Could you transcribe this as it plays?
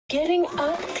Getting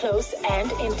up close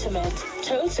and intimate.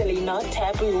 Totally not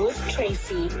taboo with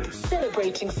Tracy.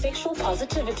 Celebrating sexual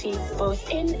positivity both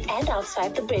in and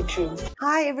outside the bedroom.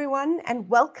 Hi everyone, and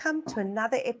welcome to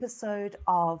another episode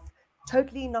of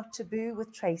Totally Not Taboo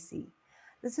with Tracy.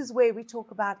 This is where we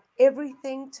talk about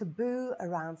everything taboo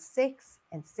around sex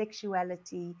and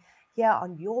sexuality here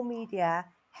on your media,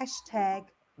 hashtag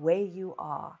where you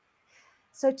are.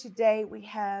 So today we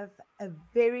have a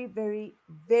very, very,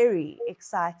 very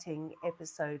exciting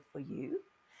episode for you.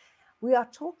 We are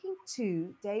talking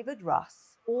to David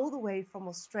Ross, all the way from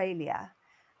Australia,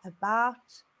 about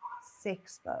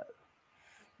Sexpo.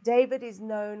 David is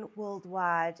known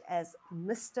worldwide as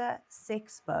Mr.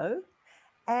 Sexpo,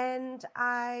 and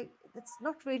it's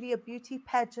not really a beauty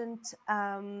pageant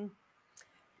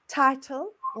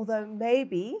title, although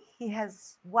maybe he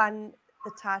has won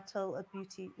the title, a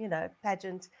beauty,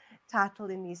 pageant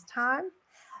title in his time.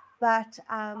 But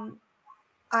I'm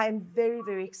very,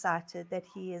 very excited that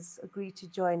he has agreed to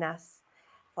join us.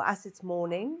 For us, it's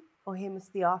morning. For him, it's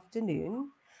the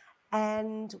afternoon.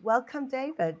 And welcome,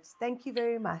 David. Thank you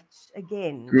very much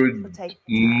again. Good for taking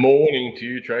the time. morning to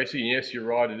you, Tracy. Yes, you're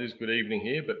right. It is good evening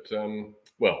here, but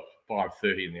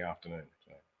 5:30 in the afternoon.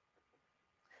 So.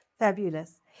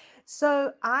 Fabulous.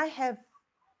 So I have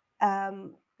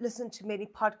listened to many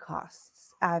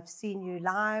podcasts. I've seen you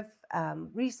live.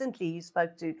 Recently, you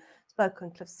spoke on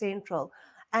Cliff Central,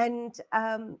 and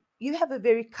you have a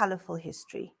very colorful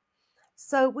history.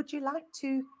 So would you like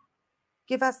to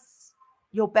give us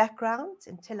your background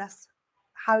and tell us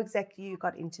how exactly you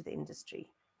got into the industry?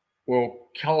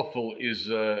 Well, colourful is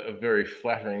a very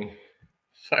flattering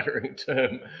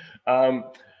term. I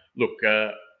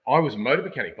was a motor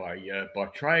mechanic by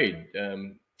trade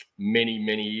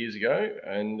many years ago,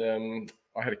 and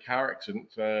I had a car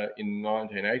accident in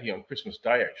 1980 on Christmas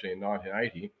Day, actually in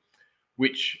 1980,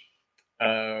 which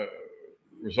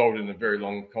resulted in a very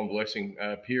long convalescing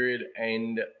period,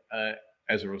 and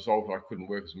as a result, I couldn't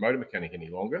work as a motor mechanic any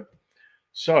longer.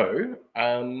 So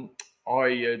I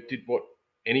did what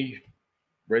any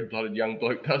red-blooded young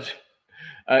bloke does,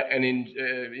 and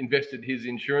invested his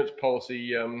insurance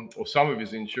policy, or some of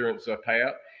his insurance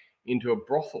payout, into a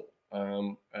brothel,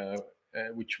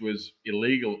 which was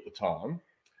illegal at the time,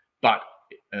 but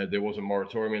there was a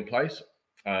moratorium in place,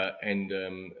 and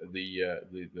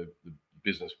the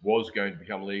business was going to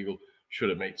become legal should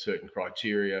it meet certain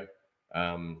criteria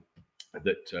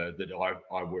that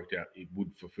I worked out it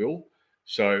would fulfill.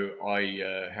 So I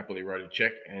happily wrote a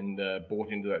check and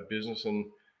bought into that business, and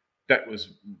that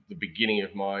was the beginning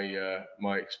of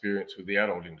my experience with the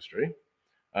adult industry.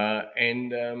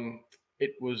 And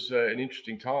it was an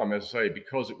interesting time, as I say,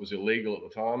 because it was illegal at the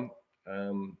time.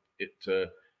 It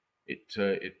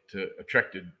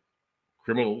attracted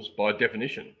criminals by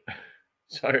definition.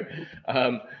 So,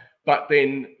 but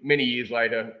then many years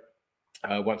later,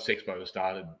 once Sexpo was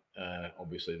started,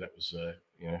 obviously that was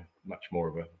much more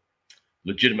of a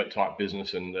legitimate type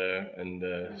business, and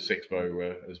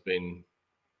Sexpo has been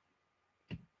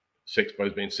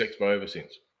Sexpo ever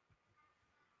since.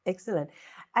 Excellent.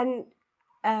 And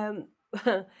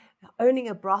owning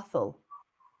a brothel,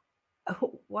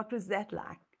 what was that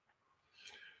like?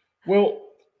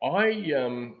 Well, I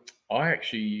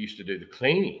actually used to do the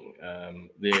cleaning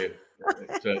there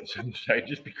at some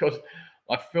stages, because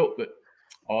I felt that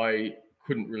I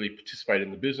couldn't really participate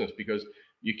in the business, because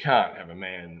you can't have a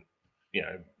man,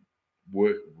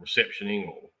 work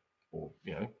receptioning or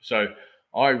So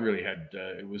I really had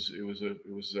I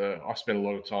spent a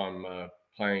lot of time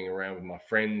playing around with my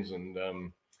friends,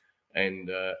 and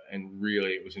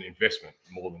really it was an investment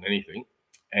more than anything,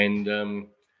 and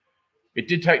it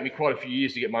did take me quite a few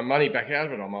years to get my money back out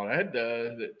of it, I might add.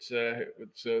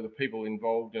 The people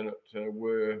involved in it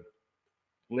were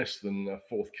less than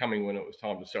forthcoming when it was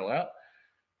time to sell out,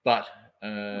 but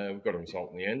we got a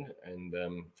result in the end, and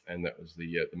that was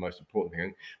the most important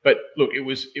thing. But look, it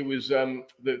was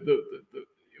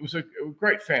a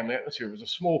great family atmosphere. It was a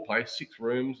small place, 6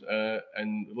 rooms,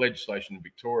 and the legislation in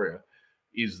Victoria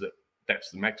is that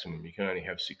that's the maximum. You can only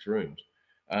have 6 rooms.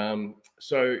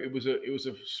 So it was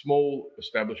a small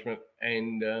establishment,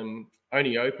 and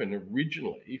only opened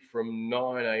originally from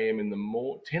 9 a.m. in the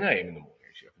morning, 10 a.m. in the morning,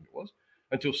 actually, I think it was,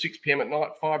 until 6 p.m. at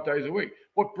night, 5 days a week.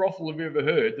 What brothel have you ever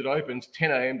heard that opens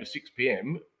 10 a.m. to 6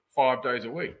 p.m. 5 days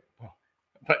a week?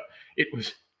 But it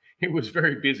was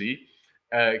very busy,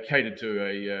 catered to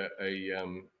a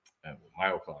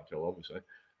male clientele, obviously,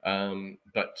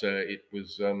 but it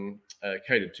was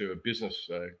catered to a business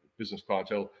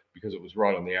clientele, because it was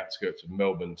right on the outskirts of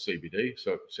Melbourne CBD,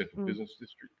 so Central Business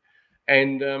District,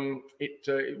 and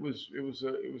it was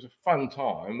a fun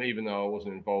time, even though I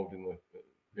wasn't involved in the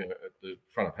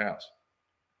front of house.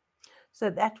 So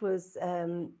that was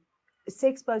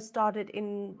Sexpo started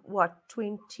in what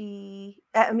 19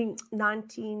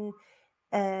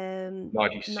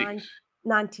 96.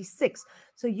 96.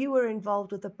 So you were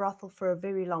involved with the brothel for a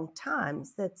very long time.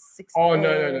 So that's Oh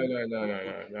no!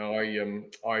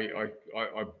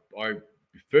 I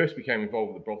first became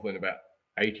involved with the brothel in about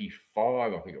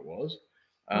 85, I think it was,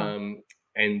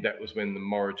 and that was when the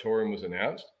moratorium was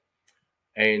announced.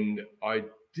 And I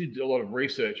did a lot of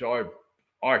research. I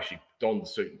actually donned the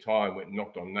suit and tie and went and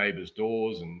knocked on neighbours'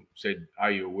 doors and said, "Are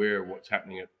you aware of what's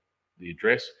happening at the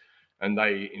address?" And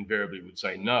they invariably would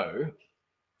say no.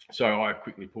 So I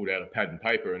quickly pulled out a pad and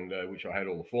paper, and which I had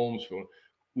all the forms for.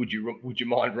 Would you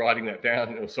mind writing that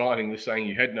down or signing this, saying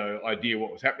you had no idea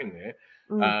what was happening there,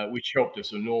 which helped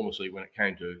us enormously when it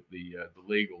came to the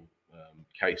legal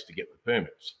case to get the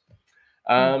permits.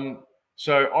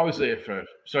 So I was there for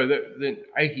then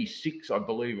 86, I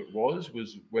believe it was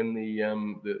when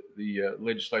the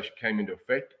legislation came into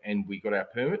effect and we got our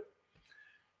permit.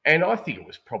 And I think it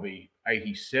was probably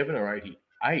 87 or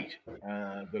 88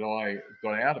 that I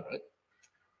got out of it.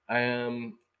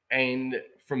 And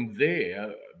from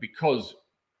there, because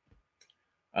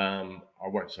I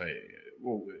won't say,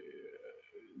 well,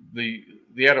 the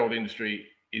adult industry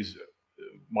is,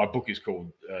 my book is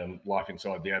called Life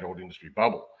Inside the Adult Industry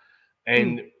Bubble.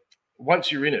 And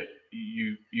once you're in it,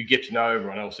 you get to know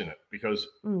everyone else in it, because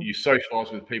you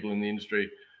socialise with people in the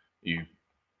industry, you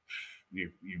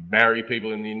marry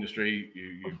people in the industry,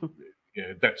 you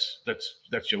know,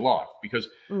 that's your life, because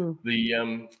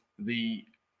the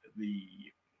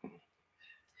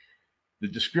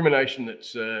discrimination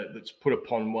that's put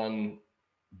upon one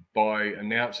by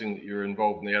announcing that you're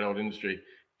involved in the adult industry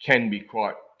can be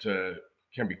quite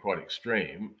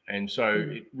extreme, and so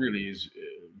it really is a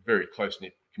very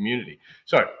close-knit community.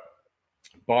 So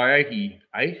by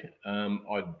 88,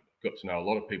 I'd got to know a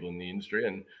lot of people in the industry,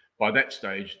 and by that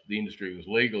stage, the industry was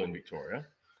legal in Victoria.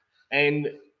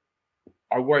 And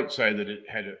I won't say that it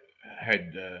had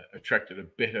attracted a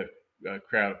better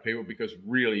crowd of people, because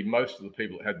really most of the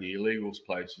people that had the illegals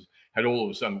places had all of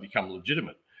a sudden become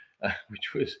legitimate,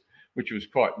 which was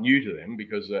quite new to them,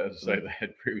 because as I say, they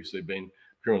had previously been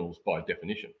criminals by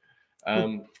definition.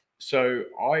 So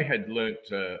I had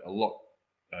learnt a lot,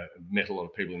 met a lot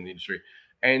of people in the industry,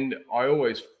 and I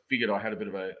always figured I had a bit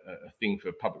of a thing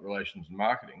for public relations and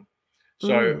marketing.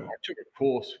 So I took a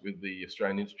course with the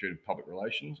Australian Institute of Public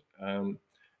Relations, and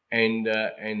then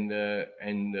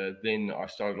I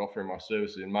started offering my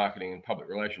services in marketing and public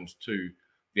relations to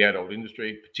the adult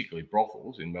industry, particularly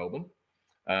brothels in Melbourne,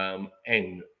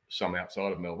 and some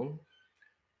outside of Melbourne.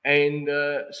 And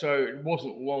so it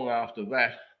wasn't long after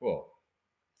that. Well,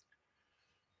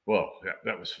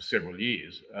 that was for several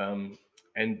years. And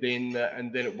then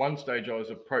at one stage I was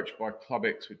approached by Club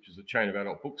X, which is a chain of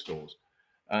adult bookstores,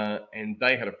 and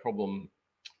they had a problem.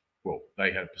 Well,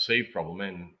 they had a perceived problem,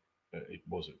 and it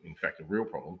was in fact a real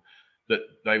problem, that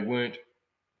they weren't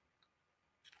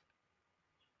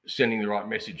sending the right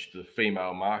message to the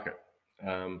female market.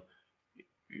 You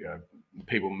know,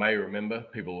 people may remember,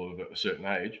 people of a certain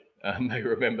age may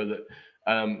remember that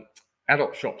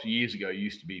adult shops years ago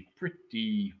used to be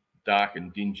pretty dark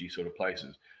and dingy sort of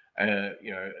places.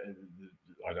 You know,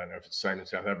 I don't know if it's the same in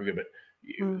South Africa, but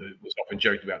it was often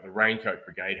joked about the raincoat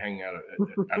brigade hanging out at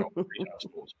adult retail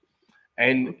stores.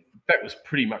 And that was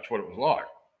pretty much what it was like.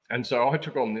 And so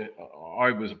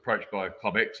I was approached by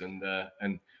Club X, and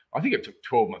I think it took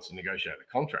 12 months to negotiate the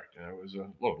contract. You know, it was a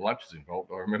lot of lunches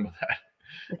involved. I remember that.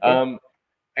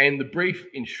 And the brief,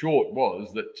 in short,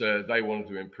 was that they wanted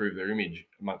to improve their image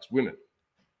amongst women,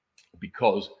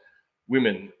 because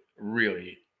women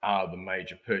really are the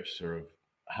major purchaser of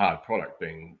hard product,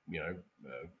 being, you know,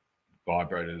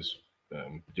 vibrators,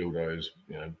 dildos,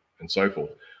 you know, and so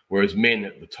forth. Whereas men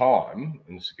at the time,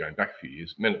 and this is going back a few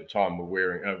years, men at the time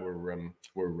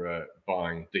were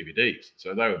buying DVDs.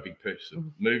 So they were big purchasers of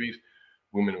movies.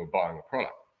 Women were buying the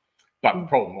product. But the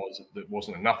problem was that there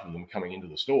wasn't enough of them coming into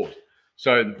the stores.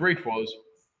 So the brief was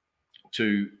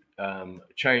to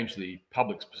change the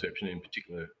public's perception, in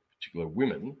particular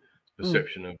women's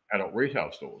perception of adult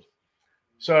retail stores.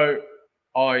 So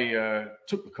I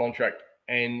took the contract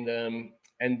and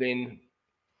then,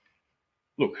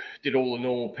 look, did all the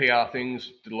normal PR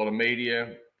things, did a lot of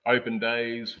media, open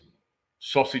days,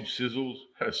 sausage sizzle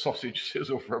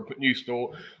for a new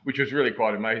store, which was really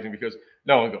quite amazing, because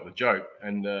no one got the joke,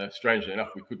 and strangely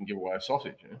enough, we couldn't give away a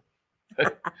sausage. You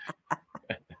know?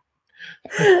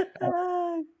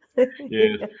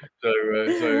 Yeah, so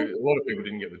a lot of people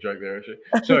didn't get the joke there, actually.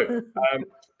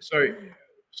 So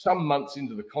some months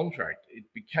into the contract, it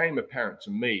became apparent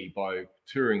to me by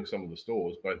touring some of the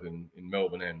stores, both in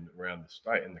Melbourne and around the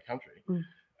state and the country,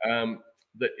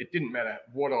 that it didn't matter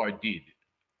what I did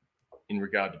in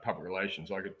regard to public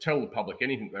relations. I could tell the public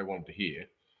anything they wanted to hear,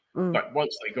 but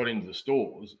once they got into the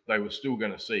stores, they were still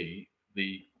going to see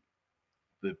the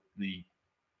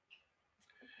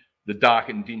dark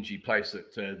and dingy place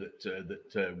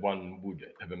that one would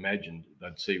have imagined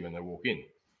they'd see when they walk in.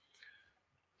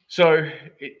 So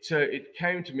it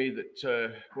came to me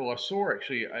that I saw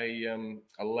actually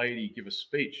a lady give a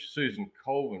speech, Susan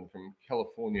Colvin from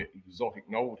California Exotic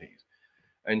Novelties,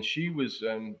 and she was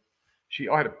I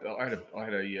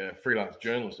had a freelance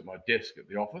journalist at my desk at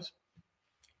the office,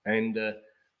 and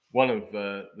one of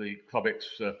the Club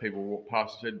X people walked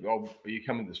past and said, "Oh, are you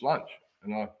coming to this lunch?"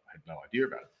 And I had no idea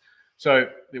about it. So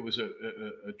there was a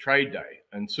trade day,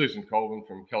 and Susan Colvin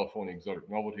from California Exotic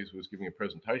Novelties was giving a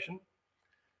presentation,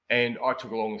 and I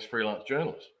took along this freelance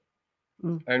journalist.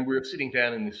 And we were sitting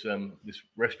down in this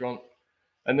restaurant,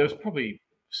 and there was probably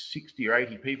 60 or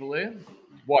 80 people there,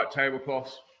 white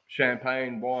tablecloths,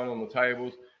 champagne, wine on the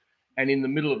tables, and in the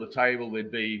middle of the table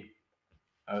there'd be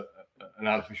an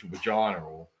artificial vagina,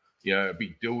 or a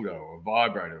big dildo or a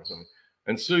vibrator or something.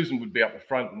 And Susan would be up the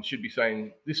front, and she'd be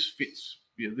saying, "This fits.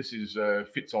 This is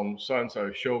fits on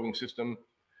so-and-so shelving system.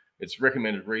 Its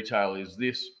recommended retail is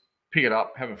this. Pick it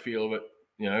up, have a feel of it.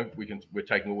 We're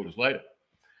taking orders later."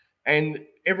 And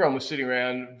everyone was sitting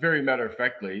around very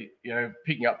matter-of-factly,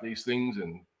 picking up these things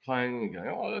and playing and going,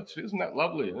 "Oh, isn't that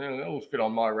lovely? That'll fit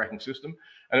on my racking system."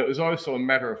 And it was also a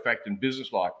matter-of-fact and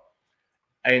businesslike.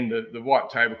 And the white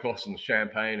tablecloths and the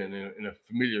champagne, and in a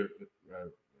familiar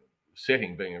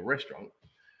setting, being a restaurant.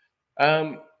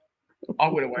 I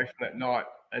went away from that night,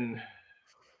 and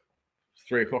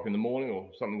 3 o'clock in the morning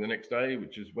or something the next day,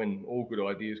 which is when all good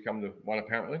ideas come to one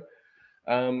apparently,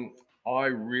 I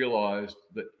realised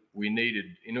that we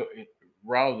needed,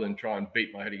 rather than try and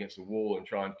beat my head against the wall and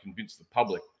try and convince the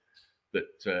public that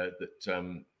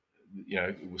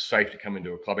it was safe to come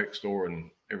into a Club X store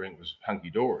and everything was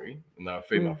hunky-dory and they were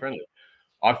female friendly,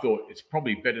 I thought it's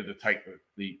probably better to take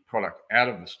the product out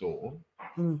of the store,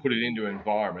 put it into an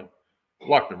environment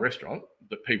like the restaurant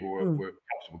that people were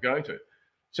comfortable going to.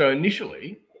 So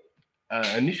initially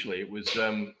it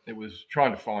was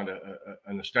trying to find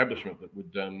an establishment that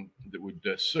would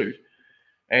suit,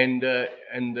 and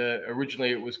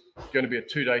originally it was going to be a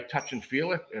 2-day touch and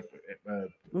feel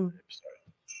episode.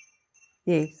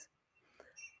 Yes,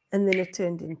 and then it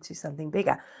turned into something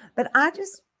bigger. But I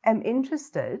just am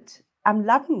interested. I'm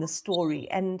loving the story,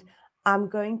 and I'm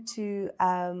going to.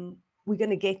 We're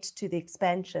going to get to the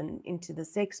expansion into the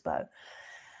Sexpo.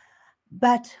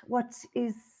 But what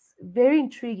is very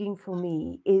intriguing for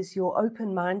me is your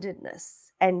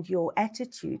open-mindedness and your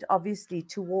attitude, obviously,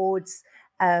 towards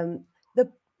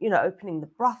opening the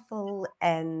brothel,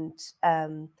 and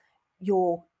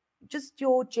your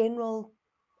general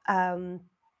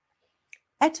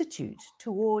attitude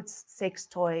towards sex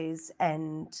toys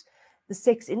and the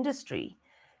sex industry.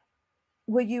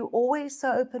 Were you always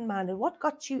so open-minded? What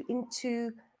got you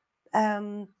into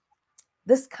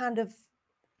this kind of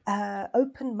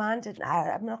open-minded?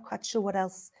 I'm not quite sure what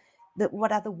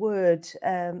other word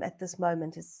at this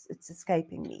moment it's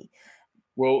escaping me.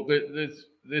 Well,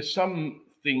 there's some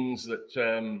things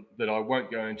that I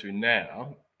won't go into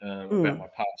now about my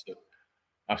past that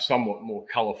are somewhat more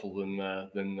colourful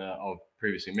than I've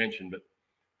previously mentioned. But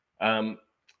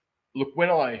look, when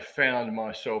I found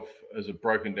myself as a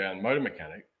broken down motor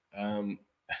mechanic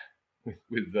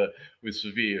with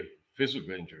severe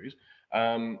physical injuries,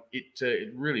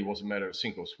 it really was a matter of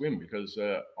sink or swim, because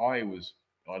I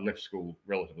left school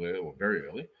relatively early, or very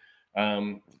early,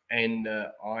 and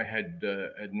I had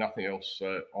nothing else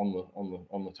on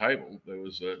the table. There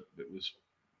was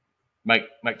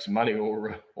make some money,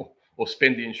 or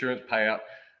spend the insurance payout,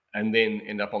 and then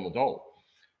end up on the dole.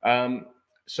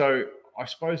 So I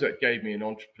suppose that gave me an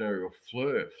entrepreneurial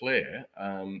flair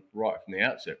right from the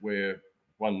outset, where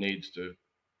one needs to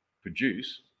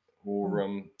produce or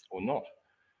not.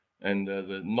 And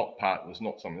the not part was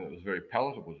not something that was very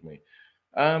palatable to me.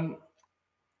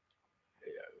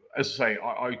 As I say,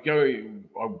 I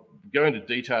go into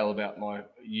detail about my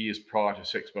years prior to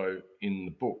Sexpo in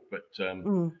the book, but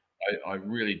I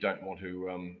really don't want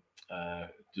to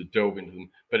delve into them.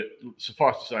 But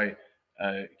suffice to say,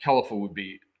 colourful would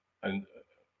be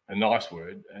a nice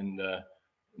word, and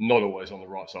not always on the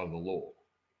right side of the law.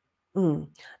 No,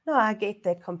 I get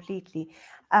that completely.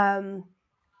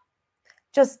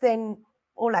 Just then,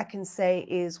 all I can say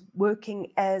is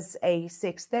working as a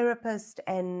sex therapist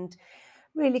and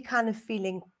really kind of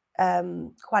feeling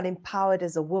quite empowered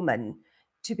as a woman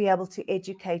to be able to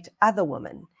educate other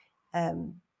women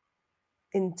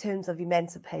in terms of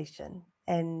emancipation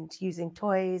and using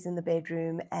toys in the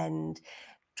bedroom and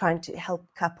trying to help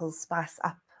couples spice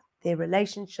up their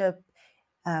relationship.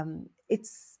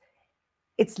 It's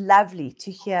lovely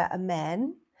to hear a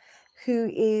man who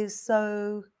is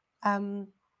so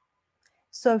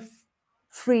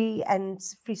free and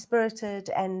free-spirited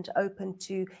and open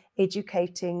to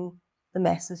educating the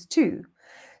masses too.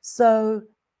 So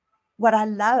what I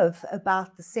love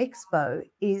about the Sexpo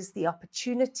is the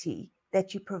opportunity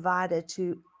that you provided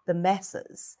to the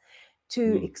masses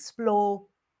to explore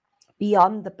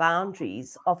beyond the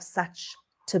boundaries of such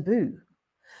taboo.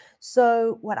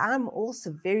 So what I'm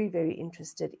also very, very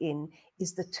interested in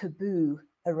is the taboo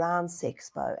around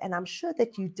Sexpo. And I'm sure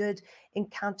that you did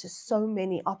encounter so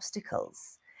many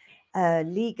obstacles,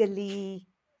 legally,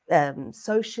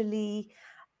 socially.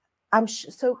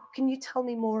 So can you tell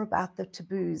me more about the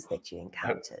taboos that you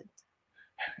encountered?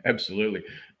 Absolutely.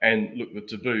 And look, the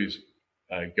taboos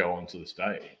go on to this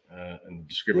day, and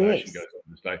discrimination goes on to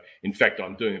this day. In fact,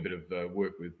 I'm doing a bit of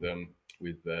work with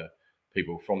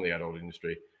people from the adult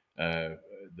industry that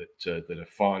are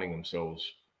finding themselves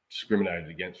discriminated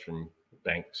against from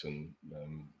banks and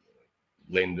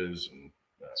lenders and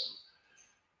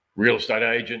real estate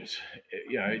agents.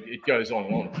 You know, it goes on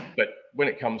and on. But when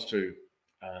it comes to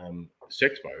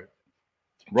Sexpo,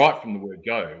 right from the word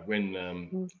go, when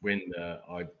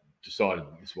I decided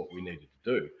this is what we needed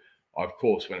to do, I of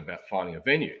course went about finding a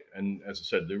venue. And as I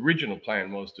said, the original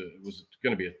plan was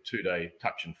going to be a 2-day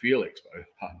touch and feel expo.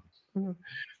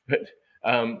 But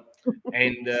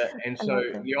and so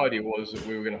the idea was that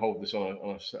we were going to hold this on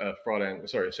a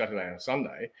Saturday and a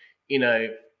Sunday in a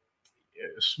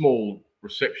small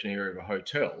reception area of a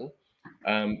hotel,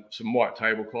 some white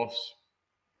tablecloths,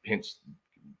 hence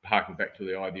harking back to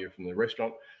the idea from the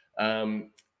restaurant,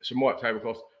 some white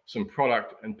tablecloths, some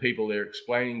product, and people there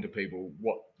explaining to people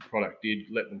what the product did,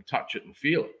 let them touch it and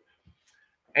feel it,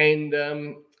 and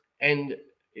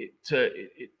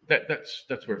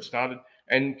that's where it started.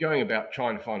 And going about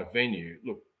trying to find a venue,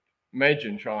 look,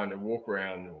 imagine trying to walk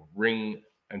around or ring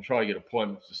and try to get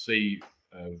appointments to see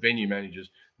venue managers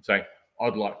and saying,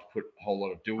 I'd like to put a whole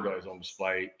lot of dildos on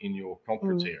display in your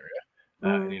conference area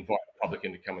and invite the public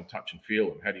in to come and touch and feel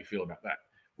them. How do you feel about that?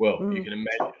 Well, you can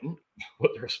imagine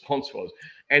what the response was.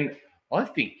 And I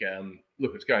think,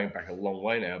 look, it's going back a long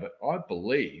way now, but I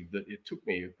believe that it took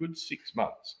me a good 6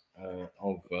 months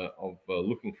of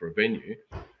looking for a venue,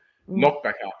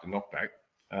 knockback after knockback,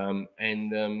 and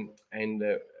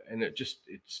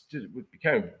it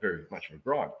became very much of a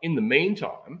grind. In the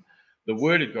meantime, the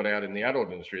word had got out in the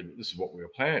adult industry that this is what we were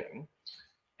planning.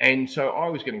 And so I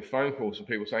was getting phone calls from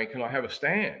people saying, can I have a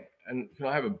stand? And can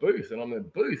I have a booth? And I'm in a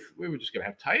booth. We were just going to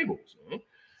have tables. You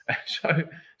know?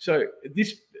 So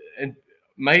this, and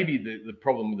maybe the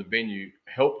problem with the venue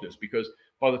helped us, because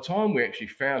by the time we actually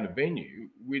found a venue,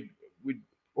 we'd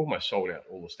almost sold out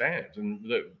all the stands. And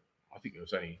I think there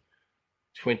was only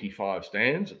 25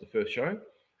 stands at the first show.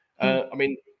 I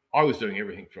mean, I was doing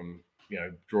everything from,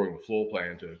 drawing the floor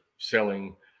plan to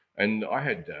selling. And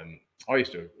I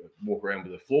used to walk around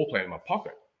with a floor plan in my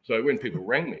pocket. So when people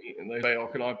rang me and they say, oh,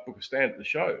 can I book a stand at the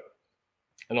show?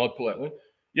 And I'd pull out one.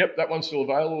 Yep, that one's still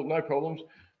available, no problems.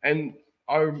 And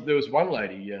there was one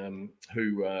lady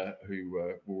who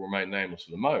will remain nameless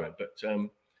for the moment, but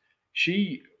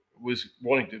she was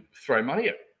wanting to throw money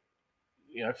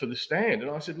at, for the stand. And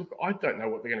I said, look, I don't know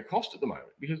what they're going to cost at the moment,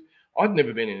 because I'd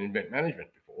never been in event management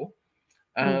before.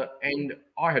 And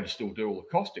I had to still do all the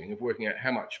costing of working out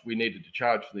how much we needed to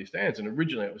charge for these stands. And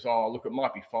originally it was, look, it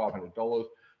might be $500.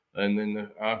 And then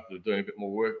after doing a bit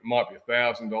more work, it might be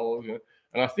 $1,000.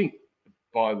 And I think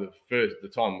by the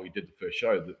time we did the first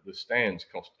show, the stands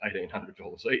cost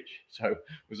 $1,800 each. So it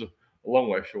was a long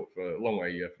way from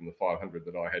the 500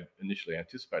 that I had initially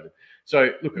anticipated.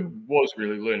 So look, it was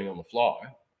really learning on the fly.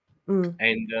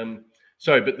 And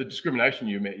but the discrimination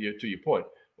to your point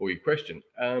or your question.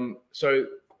 So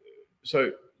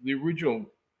the original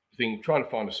thing, trying to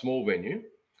find a small venue,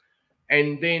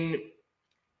 and then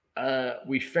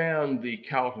we found the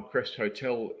Carlton Crest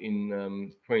Hotel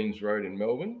in Queens Road in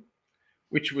Melbourne,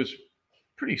 which was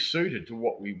pretty suited to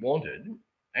what we wanted.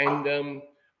 And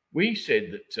we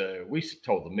said that we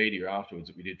told the media afterwards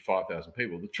that we did 5,000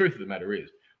 people. The truth of the matter is,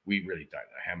 we really don't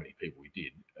know how many people we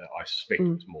did. I suspect it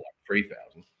was more like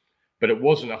 3,000, but it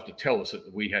was enough to tell us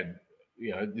that we had,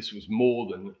 this was more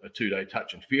than a 2-day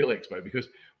touch and feel expo, because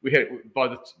we had, by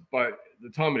the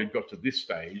time it had got to this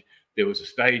stage, there was a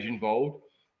stage involved.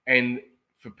 And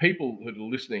for people that are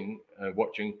listening,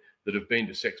 watching, that have been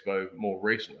to Sexpo more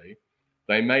recently,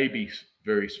 they may be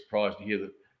very surprised to hear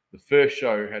that the first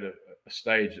show had a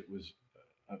stage that was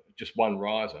just one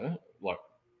riser, like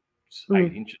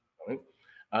 8 inches, I think.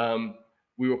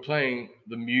 We were playing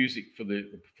the music for the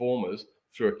performers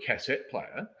through a cassette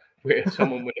player, where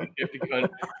someone would have to go and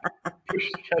push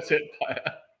the cassette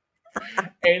player,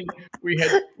 and we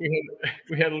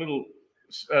had a little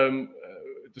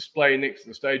display next to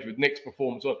the stage with next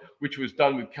performance on, which was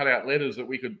done with cutout letters that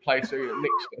we could place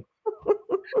next.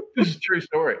 This is a true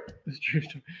story. This is true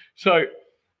story. So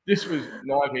this was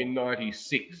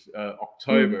 1996,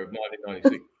 October of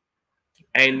 1996,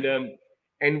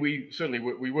 and we certainly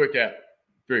we worked out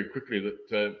very quickly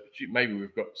that maybe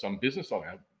we've got some business on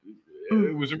our.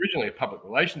 It was originally a public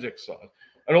relations exercise,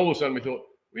 and all of a sudden we thought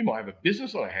we might have a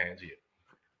business on our hands here.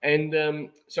 And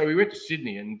so we went to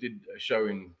Sydney and did a show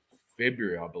in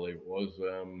February, I believe it was,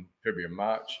 February or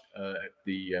March, at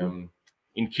the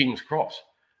in King's Cross,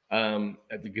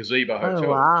 at the Gazebo Hotel.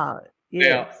 Oh, wow. Yes.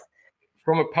 Now,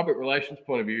 from a public relations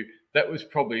point of view, that was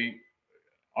probably,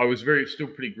 I was still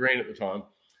pretty green at the time.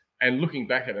 And looking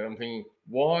back at it, I'm thinking,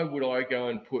 why would I go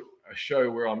and put a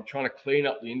show where I'm trying to clean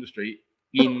up the industry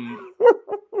in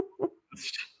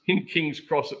King's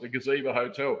Cross at the Gazebo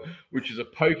Hotel, which is a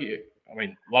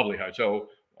lovely hotel,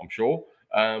 I'm sure,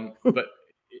 but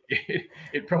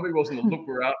it probably wasn't the look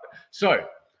we're after. So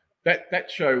that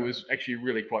show was actually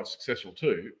really quite successful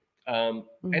too. And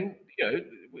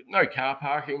no car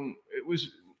parking. It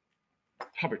was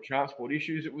public transport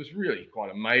issues. It was really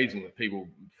quite amazing that people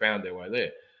found their way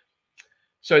there.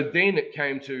 So then it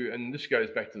came to, and this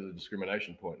goes back to the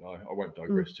discrimination point. And I won't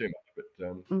digress too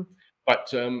much, but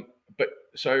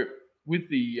so with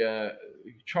the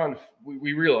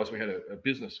we realised we had a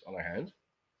business on our hands,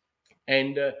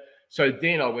 and so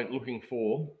then I went looking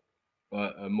for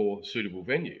a more suitable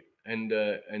venue, and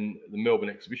the Melbourne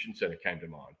Exhibition Centre came to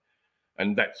mind,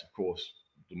 and that's of course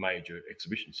the major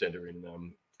exhibition centre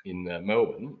in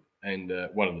Melbourne, and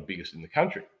one of the biggest in the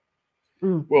country.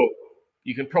 Well,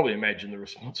 you can probably imagine the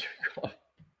response I got.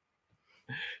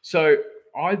 So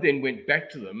I then went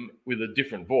back to them with a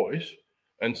different voice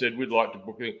and said, we'd like to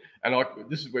book it. And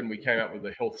this is when we came up with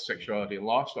the Health, Sexuality and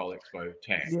Lifestyle Expo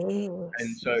tag. Yes,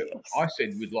 and so I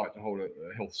said, we'd like to hold a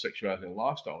Health, Sexuality and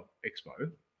Lifestyle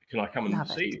Expo. Can I come and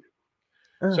see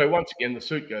you? So once again, the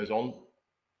suit goes on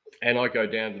and I go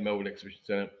down to the Melbourne Exhibition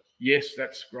Centre. Yes,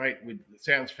 that's great. It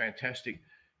sounds fantastic.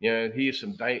 Here's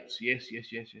some dates. Yes.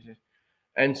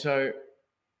 And so,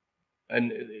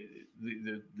 and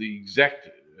the exact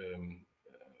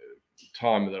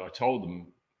time that I told them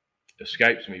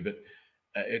escapes me, but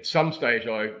at some stage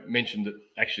I mentioned that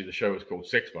actually the show was called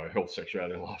Sexpo, Health,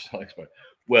 Sexuality and Lifestyle Expo.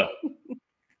 Well,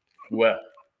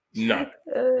 no,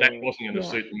 that wasn't going to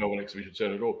suit the Melbourne Exhibition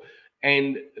Centre at all.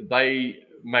 And they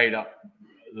made up,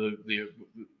 the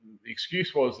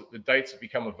excuse was that the dates had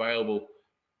become available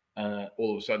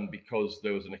all of a sudden because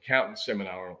there was an accountant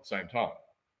seminar on at the same time.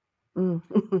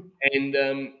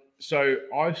 And so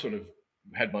I sort of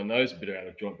had my nose a bit out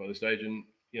of joint by this stage, and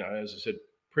as I said,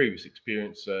 previous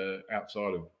experience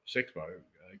outside of Sexpo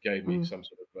gave me some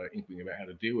sort of inkling about how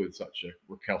to deal with such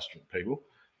recalcitrant people,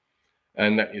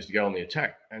 and that is to go on the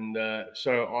attack. And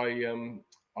so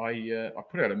I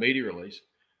put out a media release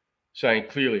saying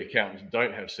clearly accountants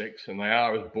don't have sex, and they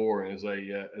are as boring as they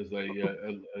are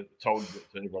told that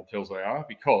everyone tells they are,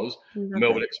 because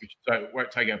Melbourne Exhibition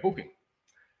won't take our booking.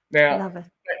 Now,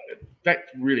 that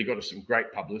really got us some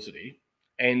great publicity,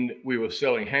 and we were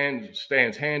selling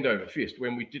stands hand over fist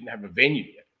when we didn't have a venue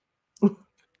yet.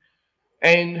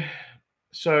 And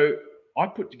so I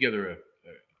put together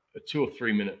a 2 or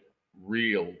 3 minute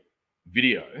reel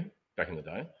video back in the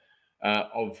day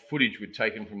of footage we'd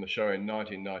taken from the show in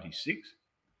 1996,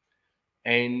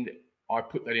 and I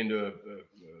put that into a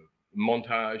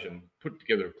montage and put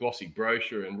together a glossy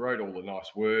brochure and wrote all the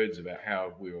nice words about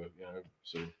how we were,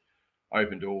 sort of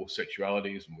open to all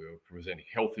sexualities, and we were presenting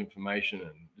health information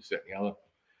and this, that, and the other.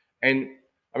 And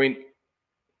I mean,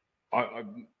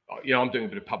 I'm doing a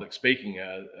bit of public speaking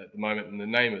at the moment, and the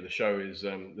name of the show is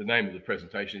the name of the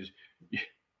presentation is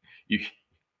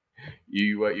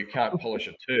you can't polish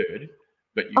a turd,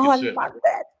 but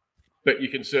you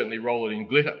can certainly roll it in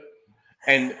glitter.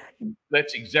 And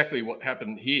that's exactly what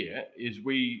happened here. Is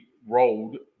we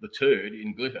rolled the turd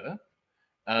in glitter.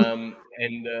 And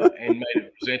made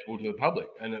it presentable to the public,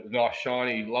 and it was a nice,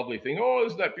 shiny, lovely thing. Oh,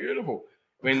 isn't that beautiful?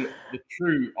 When the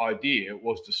true idea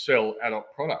was to sell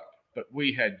adult product, but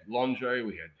we had lingerie,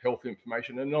 we had health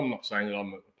information, and I'm not saying that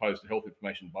I'm opposed to health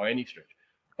information by any stretch,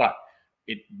 but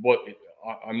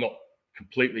I'm not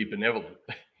completely benevolent.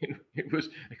 It was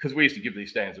because we used to give these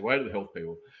stands away to the health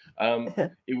people.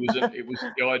 It was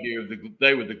the idea of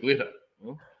they were the glitter,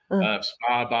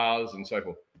 spa bars and so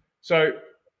forth. So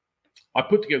I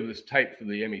put together this tape for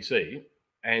the MEC,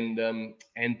 and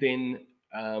then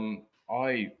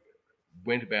I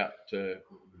went about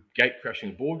gate crashing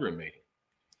a boardroom meeting,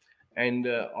 and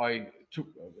I took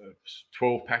a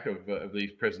 12-pack of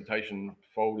these presentation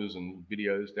folders and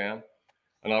videos down,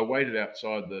 and I waited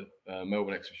outside the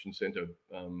Melbourne Exhibition Centre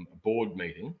board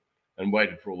meeting and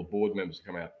waited for all the board members to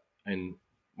come out. And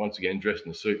once again, dressed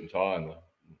in a suit and tie and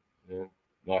a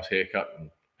nice haircut, and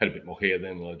had a bit more hair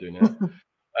then than I do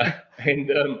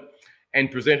now, and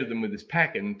presented them with this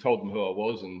pack and told them who I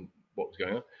was and what was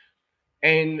going on.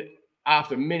 And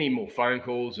after many more phone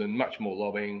calls and much more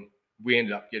lobbying, they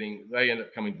ended up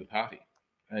coming to the party,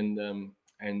 and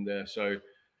so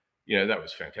that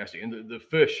was fantastic. And the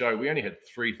first show, we only had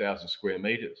 3,000 square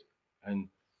meters, and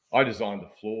I designed the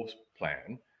floor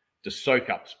plan to soak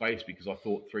up space because I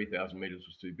thought 3,000 meters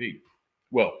was too big.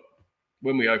 Well,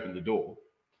 when we opened the door,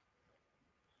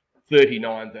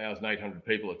 39,800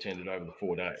 people attended over the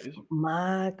 4 days.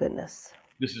 My goodness.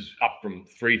 This is up from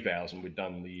 3,000 we'd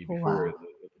done the year before. Wow. At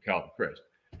the Carlton Crest.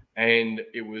 And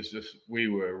it was just, we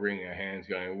were wringing our hands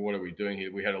going, what are we doing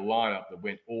here? We had a lineup that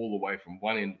went all the way from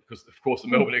one end, because of course the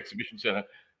Melbourne Exhibition Centre,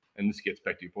 and this gets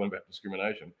back to your point about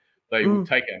discrimination, they would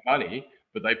take our money,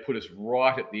 but they put us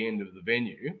right at the end of the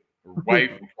venue, away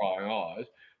from prying eyes.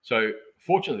 So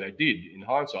fortunately they did, in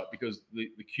hindsight, because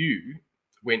the queue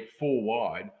went 4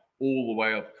 wide all the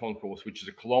way up the concourse, which is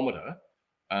a kilometre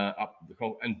up the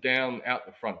and down out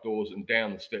the front doors and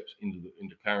down the steps into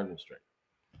Clarendon Street.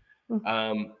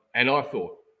 And I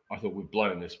thought we've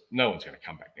blown this. No one's going to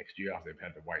come back next year after they've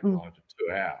had to wait in line for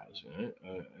 2 hours,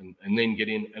 and then get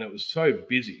in. And it was so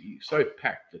busy, so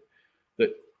packed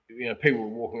that people were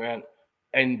walking around,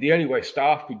 and the only way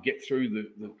staff could get through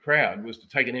the crowd was to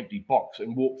take an empty box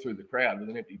and walk through the crowd with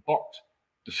an empty box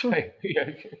to say,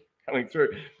 coming through.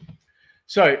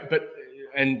 So,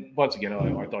 and once again,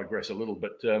 I digress a little,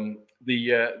 but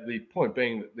the point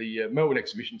being that the Melbourne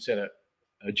Exhibition Centre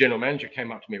general manager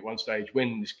came up to me at one stage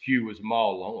when this queue was a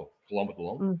mile long or kilometre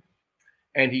long,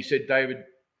 and he said, David,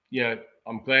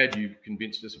 I'm glad you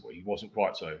convinced us. Well, he wasn't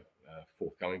quite so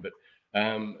forthcoming, but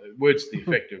words to the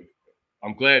effect of,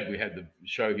 I'm glad we had the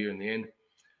show here in the end.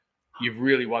 You've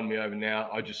really won me over now.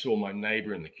 I just saw my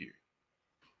neighbour in the queue.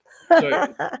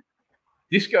 So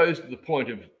this goes to the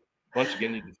point of, once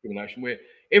again, the discrimination, where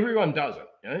everyone does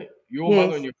it. Your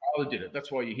mother and your father did it.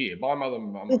 That's why you're here. My mother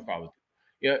and my father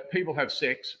did it. People have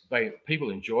sex. People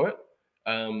enjoy it.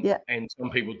 And some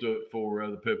people do it for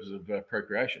the purpose of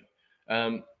procreation.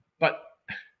 But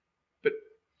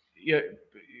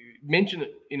mention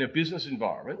it in a business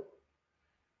environment,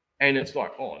 and it's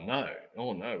like, oh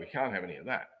no, we can't have any of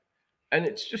that. And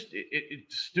it's just,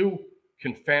 it still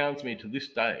confounds me to this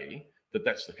day that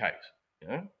that's the case.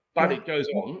 But it goes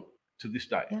on to this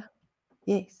day. Yeah.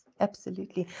 Yes,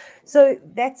 absolutely. So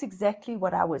that's exactly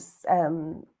what I was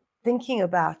thinking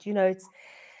about.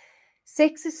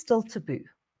 Sex is still taboo.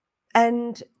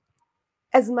 And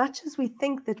as much as we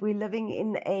think that we're living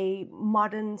in a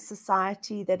modern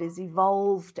society that is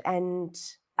evolved, and,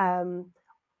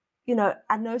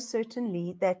 I know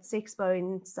certainly that Sexpo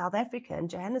in South Africa and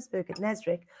Johannesburg at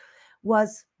Nasrec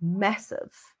was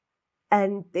massive.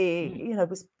 And there,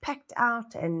 was packed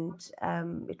out, and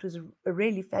it was a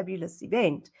really fabulous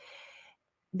event.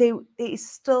 There is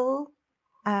still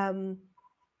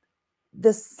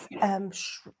this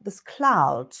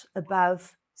cloud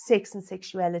above sex and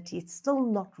sexuality. It's still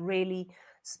not really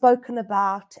spoken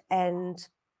about, and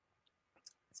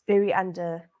it's very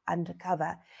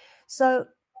undercover. So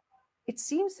it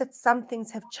seems that some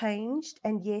things have changed,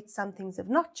 and yet some things have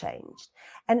not changed.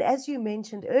 And as you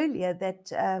mentioned earlier,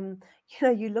 that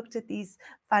you looked at these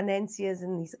financiers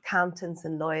and these accountants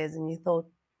and lawyers, and you thought,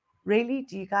 really,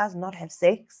 do you guys not have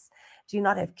sex? Do you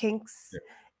not have kinks?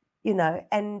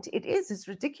 And it's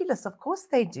ridiculous. Of course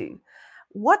they do.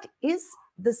 What is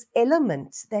this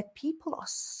element that people are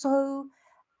so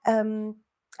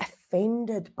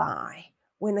offended by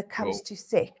when it comes to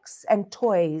sex and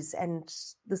toys and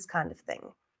this kind of thing?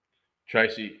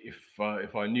 Tracy,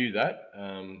 if I knew that,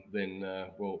 then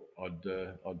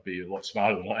I'd be a lot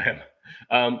smarter than I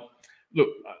am. Look,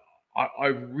 I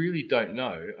really don't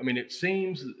know. I mean, it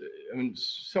seems.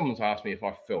 Someone's asked me if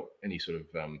I felt any sort of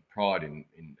pride in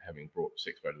having brought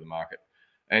Sexpo to the market,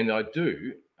 and I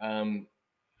do,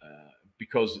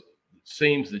 because it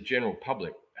seems the general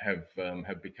public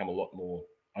have become a lot more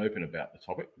open about the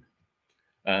topic.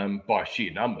 By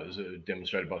sheer numbers,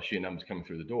 demonstrated by sheer numbers coming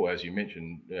through the door. As you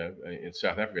mentioned, in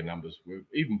South Africa, numbers were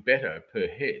even better per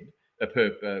head,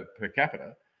 per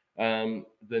capita,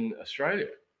 than Australia.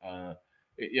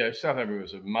 South Africa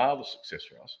was a marvellous success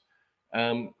for us.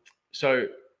 So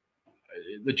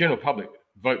the general public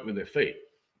vote with their feet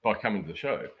by coming to the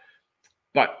show.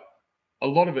 But a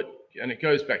lot of it, and it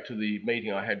goes back to the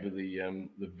meeting I had with the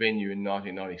venue in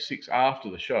 1996 after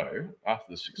the show, after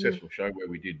the successful show where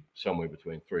we did somewhere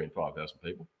between 3,000 and 5,000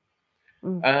 people,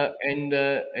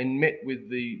 and met with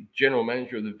the general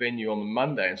manager of the venue on the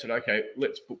Monday and said, okay,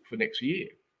 let's book for next year.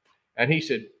 And he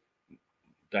said,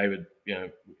 David,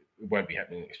 it won't be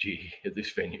happening next year at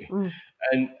this venue.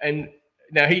 And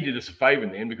now he did us a favour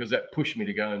in the end, because that pushed me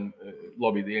to go and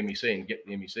lobby the MEC and get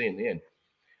the MEC in the end.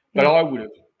 But I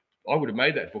would have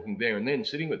made that booking there and then,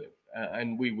 sitting with him,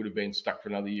 and we would have been stuck for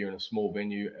another year in a small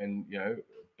venue. And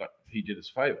but he did us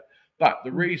a favour. But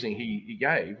the reason he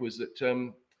gave was that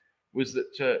the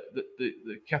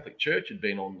Catholic Church had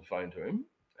been on the phone to him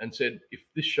and said, if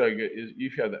this show you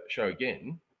show that show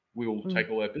again, we will take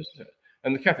all our business out.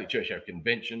 And the Catholic Church have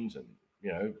conventions and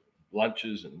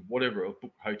lunches and whatever,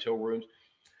 book hotel rooms.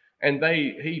 And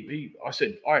I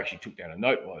said, I actually took down a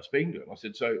note while I was speaking to him. I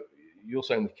said, so you're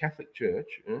saying the Catholic Church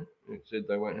said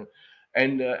they won't have,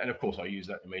 and of course I used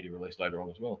that in the media release later on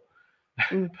as well.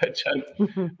 But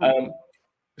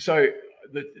so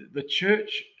the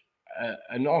church,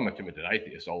 and I'm a committed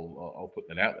atheist. I'll put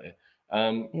that out there.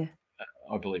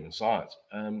 I believe in science,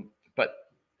 but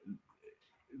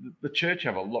the church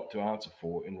have a lot to answer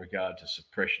for in regard to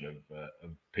suppression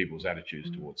of people's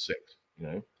attitudes towards sex,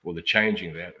 or the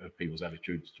changing of people's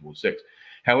attitudes towards sex.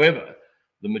 However,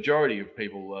 the majority of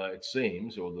people, it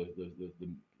seems, or the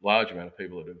large amount of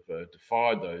people that have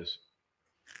defied those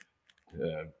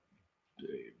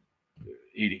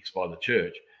edicts by the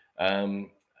church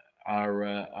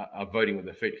are voting with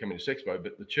their feet coming to Sexpo,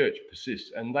 but the church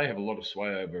persists, and they have a lot of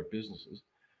sway over businesses.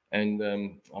 And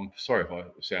I'm sorry if I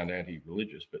sound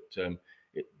anti-religious, but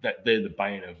they're the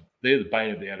bane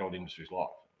of the adult industry's life.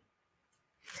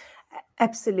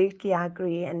 Absolutely, I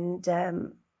agree, and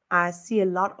I see a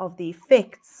lot of the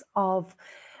effects of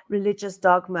religious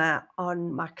dogma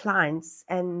on my clients,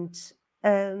 and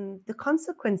the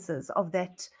consequences of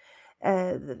that.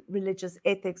 The religious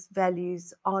ethics,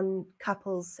 values on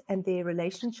couples and their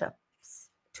relationships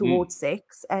towards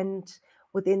sex and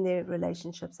within their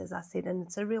relationships, as I said. And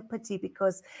it's a real pity,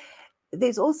 because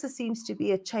there's also seems to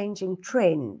be a changing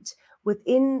trend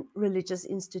within religious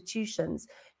institutions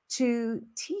to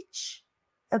teach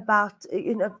about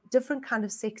different kind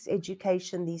of sex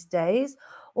education these days,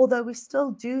 although we still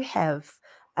do have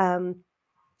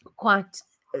quite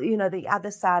the other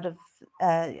side of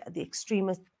the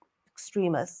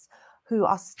extremists who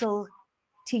are still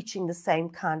teaching the same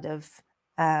kind of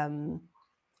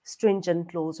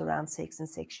stringent laws around sex and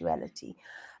sexuality.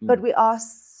 But we are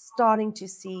starting to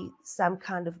see some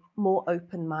kind of more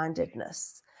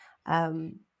open-mindedness.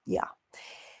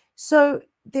 So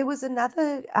there was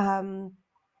another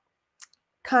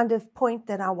kind of point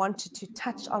that I wanted to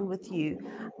touch on with you,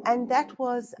 and that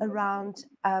was around,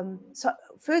 so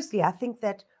firstly, I think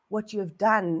that what you have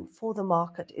done for the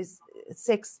market is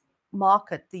sex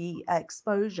market, the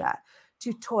exposure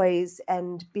to toys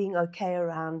and being okay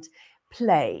around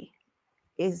play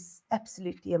is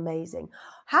absolutely amazing.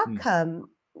 How come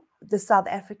the South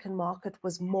African market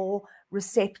was more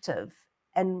receptive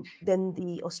than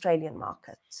the Australian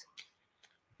market?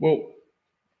 Well,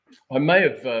 I may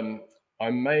have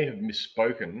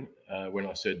misspoken when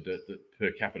I said that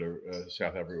per capita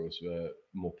South Africa was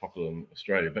more popular than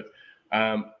Australia, but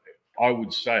I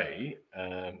would say,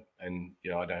 and I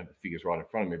don't have the figures right in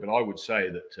front of me, but I would say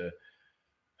that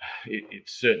it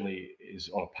certainly is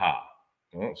on a par.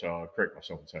 Right? So I'll correct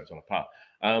myself and say it's on a par.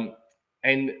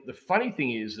 And the funny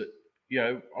thing is that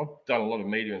I've done a lot of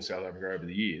media in South Africa over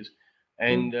the years,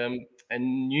 and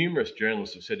numerous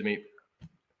journalists have said to me,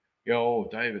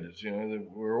 David, it's,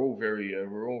 we're all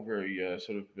very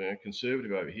sort of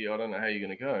conservative over here. I don't know how you're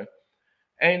going to go.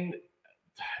 And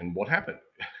what happened?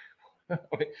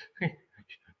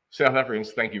 South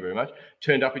Africans, thank you very much,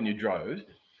 turned up in your droves.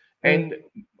 And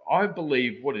I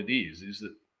believe what it is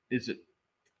that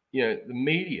the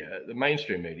media, the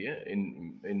mainstream media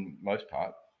in most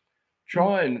part,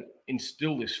 try and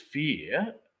instill this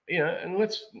fear, and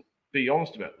let's be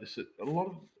honest about this, that a lot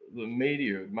of the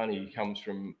media money comes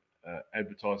from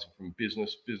advertising from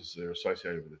businesses that are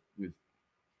associated with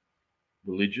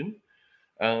religion,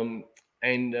 and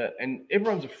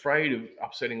everyone's afraid of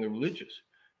upsetting the religious,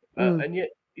 and yet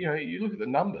you look at the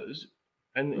numbers,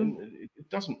 and it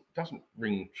doesn't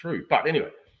ring true. But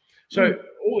anyway, so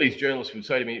all these journalists would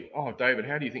say to me, "Oh, David,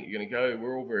 how do you think you're going to go?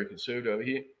 We're all very conservative over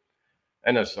here."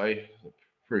 And I say, the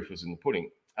proof was in the pudding.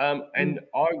 And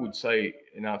I would say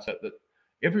in answer that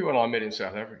everyone I met in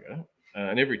South Africa,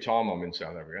 and every time I'm in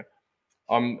South Africa,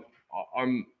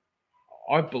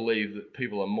 I believe that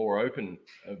people are more open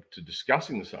to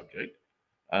discussing the subject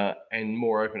and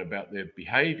more open about their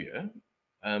behaviour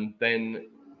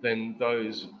than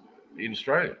those in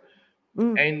Australia.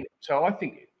 And so I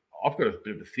think I've got a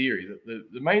bit of a theory that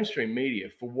the mainstream media,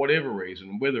 for whatever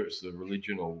reason, whether it's the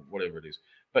religion or whatever it is,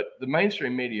 but the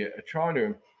mainstream media are trying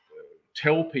to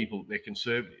tell people that they're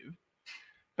conservative,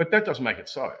 but that doesn't make it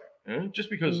so. You know? Just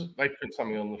because they print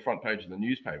something on the front page of the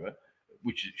newspaper,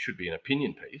 which should be an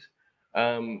opinion piece,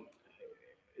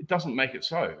 it doesn't make it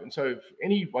so. And so if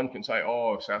anyone can say,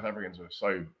 "Oh, South Africans are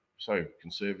so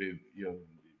conservative," you know,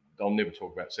 they'll never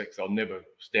talk about sex. They'll never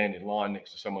stand in line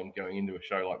next to someone going into a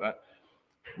show like that.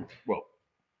 Well,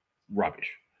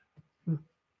 rubbish.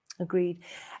 Agreed.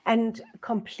 And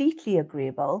completely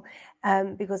agreeable,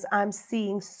 because I'm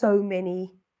seeing so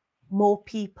many more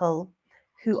people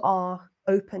who are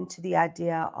open to the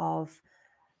idea of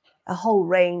a whole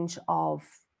range of,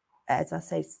 as I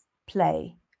say,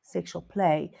 sexual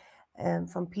play,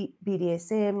 from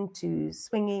BDSM to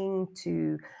swinging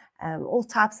to all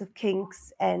types of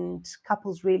kinks, and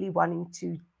couples really wanting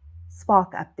to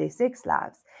spark up their sex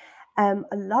lives.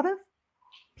 A lot of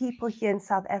people here in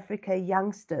South Africa,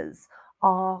 youngsters,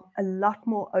 are a lot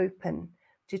more open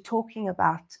to talking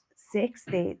about sex,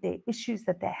 their issues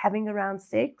that they're having around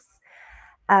sex.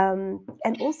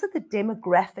 And also the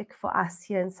demographic for us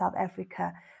here in South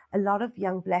Africa, a lot of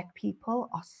young Black people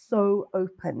are so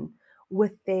open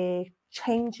with their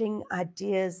changing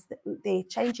ideas, their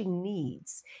changing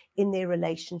needs in their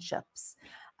relationships.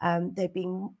 They're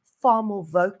being far more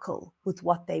vocal with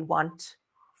what they want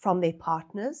from their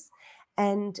partners.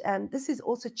 And this is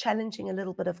also challenging a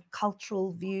little bit of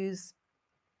cultural views,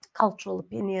 cultural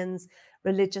opinions,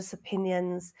 religious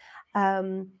opinions.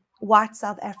 White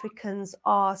South Africans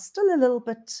are still a little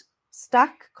bit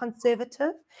stuck,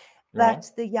 conservative,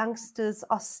 but the youngsters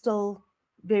are still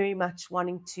very much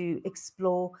wanting to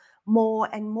explore more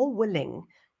and more willing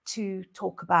to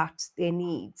talk about their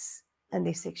needs and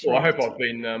their sexuality. Well,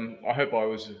 I hope I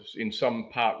was in some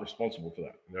part responsible for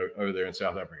that, you know, over there in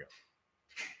South Africa.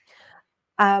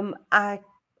 I'm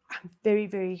very,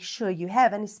 very sure you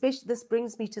have. And especially this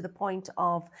brings me to the point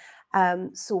of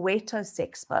Soweto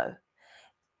Sexpo.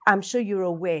 I'm sure you're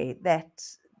aware that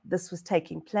this was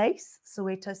taking place,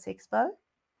 Soweto Sexpo.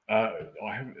 I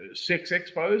have Sex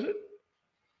Expo, is it?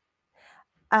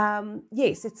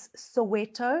 Yes, it's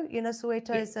Soweto. You know,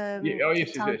 Soweto is yes.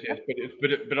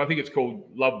 But I think it's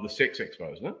called Love the Sex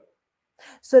Expo, isn't it?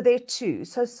 So there are two.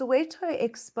 So Soweto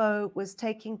Expo was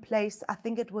taking place, I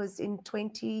think it was in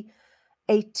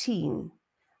 2018.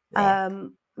 Right.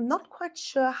 I'm not quite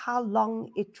sure how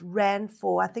long it ran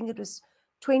for. I think it was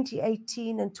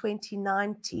 2018 and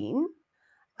 2019,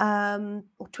 or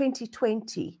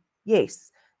 2020.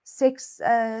 Yes,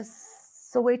 Soweto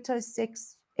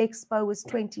Sex Expo was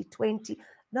 2020.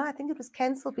 No, I think it was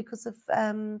cancelled because of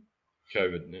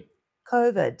COVID.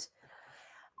 COVID.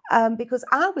 Because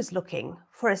I was looking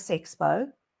for a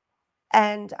Sexpo,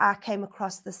 and I came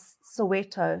across this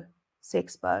Soweto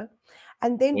Sexpo,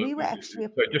 and then we were actually.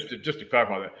 So just to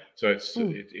clarify that, so it's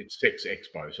Sex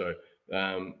Expo. So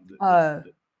the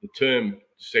term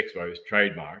Sexpo is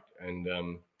trademarked and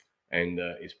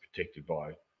is protected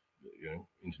by, you know,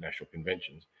 international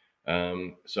conventions.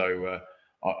 So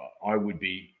I would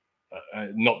be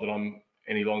not that I'm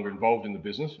any longer involved in the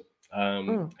business.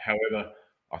 However,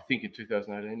 I think in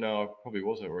 2018, no, I probably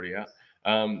was already out.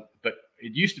 But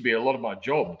it used to be a lot of my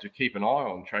job to keep an eye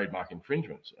on trademark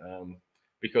infringements,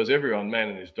 because everyone, man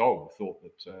and his dog, thought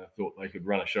they could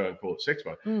run a show and call it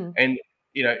Sexpo. And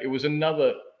you know, it was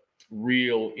another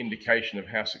real indication of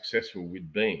how successful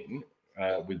we'd been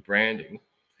with branding,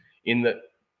 in that,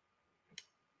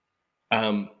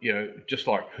 you know, just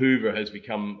like Hoover has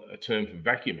become a term for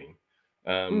vacuuming,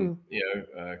 you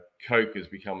know, Coke has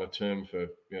become a term for,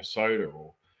 you know, soda,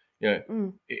 or, you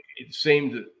know, it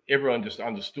seemed that everyone just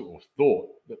understood or thought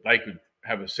that they could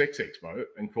have a sex expo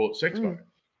and call it Sexpo.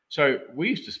 So I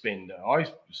used to spend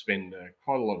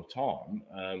quite a lot of time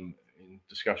in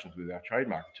discussions with our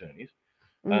trademark attorneys,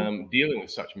 dealing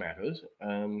with such matters.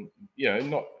 You know, I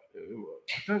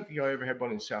don't think I ever had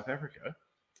one in South Africa,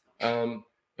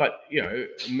 but you know,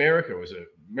 America was a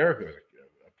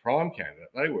prime candidate.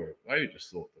 They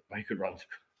just thought that they could run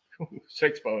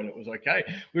Sexpo and it was okay.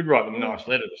 We'd write them a nice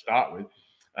letter to start with.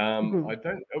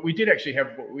 We did actually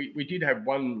have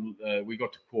one. We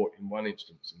got to court in one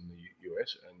instance in the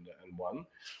US and won.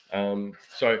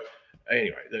 So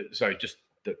anyway, I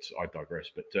digress.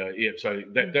 But yeah, so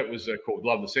that was called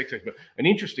Love the Sex Expo. An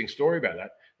interesting story about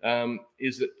that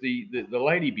is that the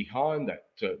lady behind that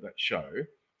show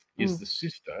is the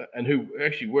sister, and who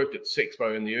actually worked at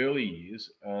Sexpo in the early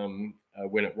years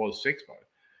when it was Sexpo,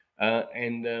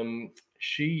 and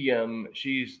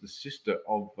she's the sister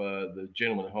of the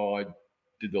gentleman who I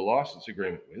did the license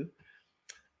agreement with,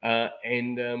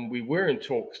 and we were in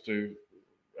talks to,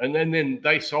 and then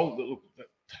they sold it. Look,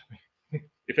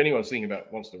 if anyone's thinking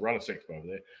about wants to run a Sexpo over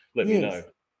there, let me know.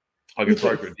 I can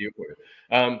broker a deal for you.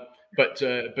 But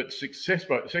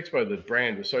Sexpo, the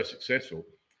brand was so successful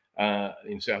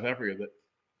in South Africa that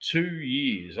 2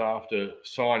 years after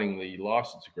signing the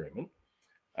license agreement,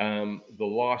 the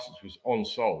license was on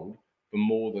sold for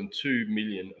more than 2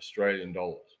 million Australian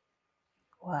dollars.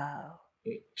 Wow.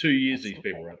 2 years these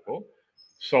people ran it for,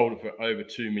 sold it for over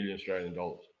 2 million Australian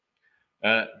dollars.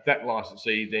 That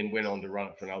licensee then went on to run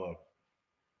it for another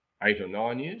 8 or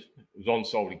 9 years. It was on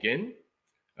sold again,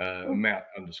 amount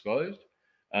undisclosed.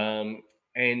 And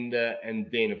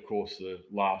then, of course, the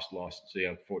last licensee,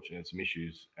 unfortunately, had some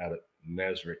issues out at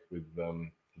Nazareth with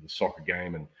the soccer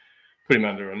game and put him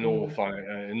under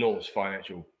enormous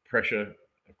financial pressure.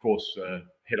 Of course,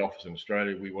 head office in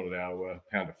Australia, we wanted our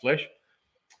pound of flesh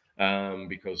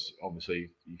because obviously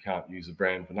you can't use the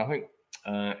brand for nothing.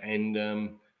 And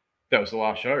that was the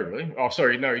last show, really. Oh,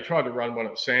 sorry, no, he tried to run one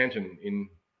at Santon in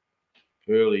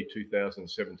early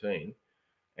 2017,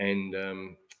 and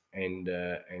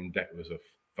that was a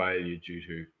failure due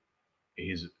to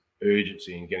his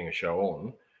urgency in getting a show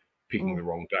on, picking the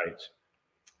wrong dates.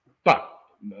 But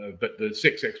the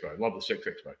Sex Expo, love the Sex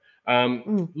Expo.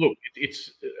 Look,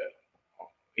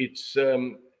 it's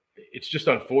just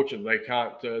unfortunate they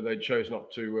can't. They chose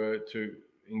not to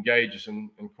engage us and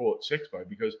call it Sexpo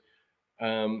because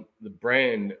the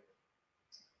brand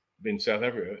in South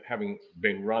Africa, having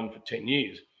been run for 10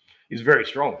 years, is very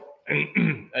strong.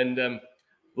 And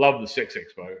love the Sex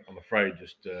Expo. I'm afraid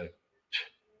just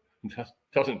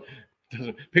doesn't.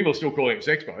 People are still calling it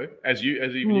Sexpo, as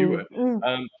even you were.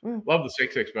 Love the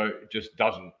Sex Expo. It just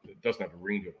doesn't have a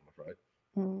ring to it, I'm afraid.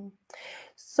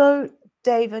 So,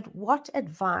 David, what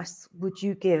advice would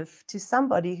you give to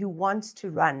somebody who wants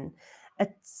to run a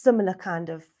similar kind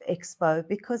of expo,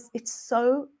 because it's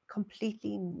so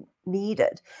completely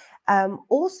needed?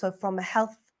 Also from a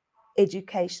health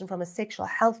education, from a sexual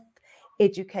health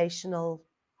educational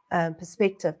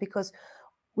perspective, because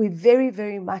we're very,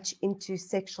 very much into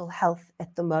sexual health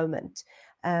at the moment.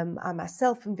 I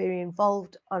myself am very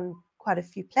involved on quite a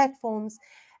few platforms.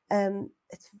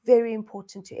 It's very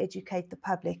important to educate the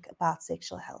public about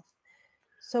sexual health.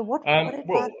 So what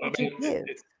advice would you give?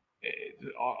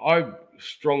 I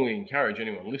strongly encourage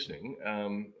anyone listening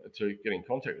to get in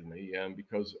contact with me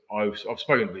because I've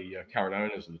spoken to the current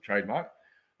owners of the trademark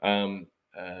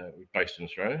based in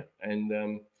Australia,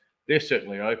 and they're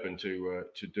certainly open to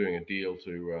doing a deal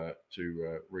to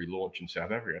relaunch in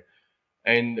South Africa.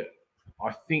 And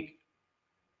I think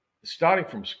starting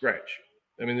from scratch,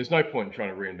 I mean, there's no point in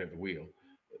trying to reinvent the wheel.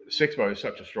 Sexpo is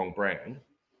such a strong brand,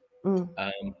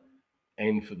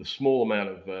 and for the small amount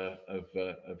of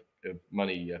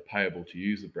money payable to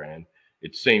use the brand,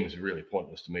 it seems really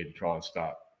pointless to me to try and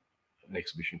start an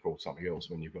exhibition called something else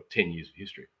when you've got 10 years of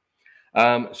history.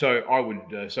 So I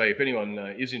would say if anyone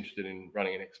is interested in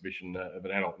running an exhibition of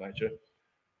an adult nature,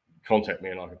 contact me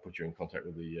and I can put you in contact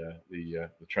with the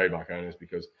trademark owners,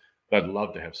 because they'd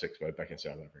love to have Sexpo back in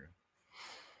South Africa.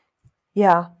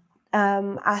 Yeah,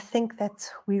 I think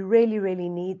that we really, really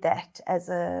need that as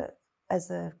a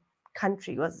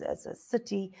country, as a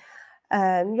city.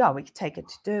 Yeah, we could take it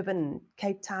to Durban,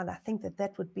 Cape Town. I think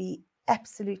that would be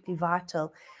absolutely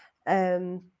vital.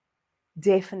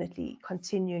 Definitely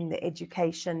continuing the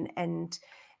education and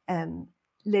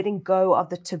letting go of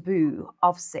the taboo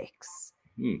of sex.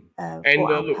 And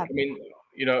look, I mean,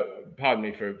 pardon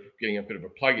me for getting a bit of a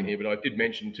plug in here, but I did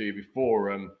mention to you before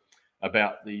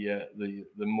about the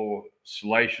more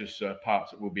salacious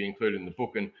parts that will be included in the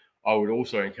book, and I would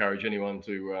also encourage anyone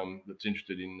to that's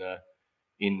interested in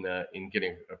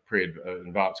getting an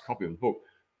advanced copy of the book,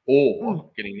 or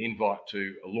getting an invite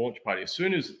to a launch party. As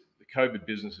soon as the COVID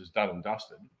business is done and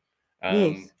dusted,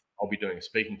 I'll be doing a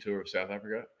speaking tour of South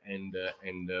Africa and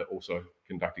also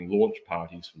conducting launch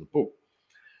parties for the book.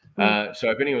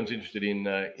 So if anyone's interested in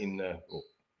well,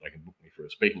 they can book me for a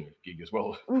speaking gig as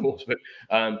well, of course.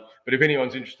 But if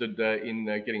anyone's interested in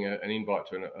getting an invite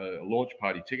to a launch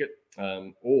party ticket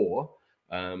or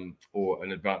an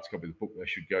advanced copy of the book, they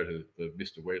should go to the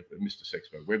Mr.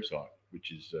 Sexpo website,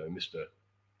 which is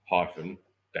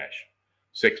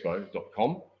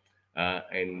Mr-Sexpo.com,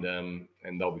 and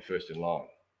they'll be first in line.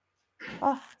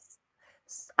 Oh,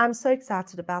 I'm so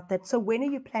excited about that. So when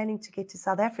are you planning to get to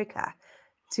South Africa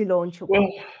to launch your book?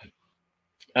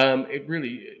 Well,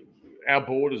 our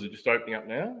borders are just opening up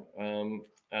now,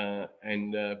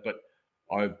 but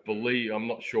I believe, I'm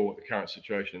not sure what the current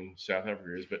situation in South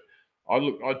Africa is, but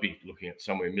I'd be looking at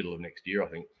somewhere middle of next year, I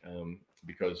think,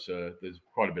 because there's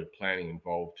quite a bit of planning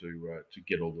involved to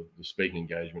get all the speaking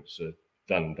engagements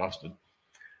done and dusted,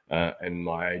 and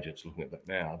my agent's looking at that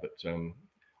now. We've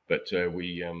got to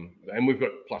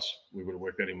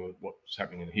work that in with what's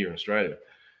happening here in Australia.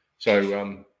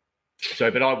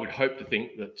 But I would hope to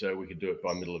think that we could do it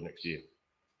by middle of next year.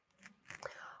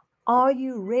 Are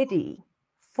you ready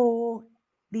for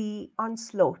the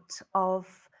onslaught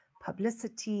of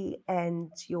publicity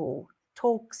and your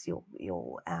talks, your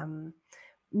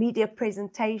media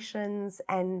presentations,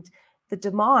 and the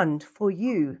demand for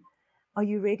you? Are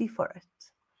you ready for it?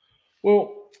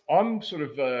 Well, I'm sort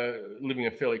of living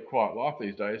a fairly quiet life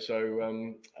these days.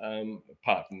 So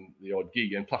apart from the odd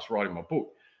gig and plus writing my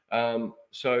book,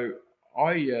 so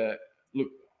I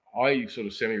sort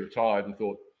of semi-retired and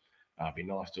thought it'd be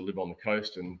nice to live on the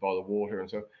coast and by the water, and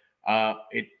so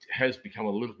it has become a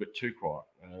little bit too quiet.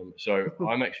 So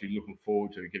I'm actually looking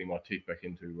forward to getting my teeth back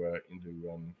into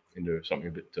something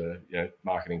a bit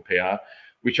marketing, PR,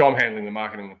 which I'm handling the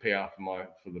marketing and PR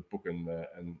for the book, and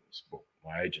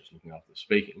my agent's looking after the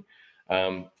speaking,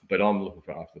 but I'm looking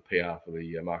after the PR for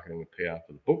the marketing and PR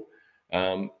for the book,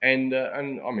 and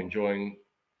I'm enjoying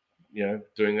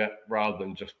doing that rather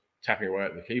than just tapping away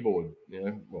at the keyboard.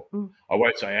 I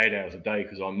won't say 8 hours a day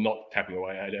because I'm not tapping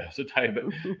away 8 hours a day, but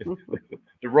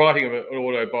the writing of an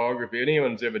autobiography,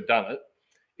 anyone's ever done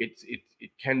it,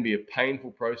 it can be a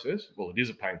painful process. Well, it is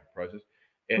a painful process,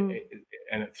 and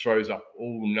it throws up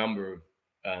all number of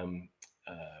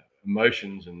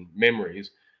emotions and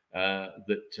memories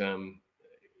it's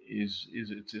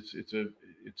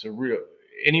a real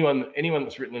anyone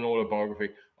that's written an autobiography,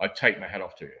 I take my hat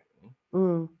off to you.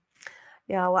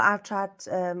 Yeah, well, I've tried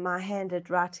my hand at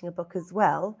writing a book as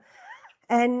well,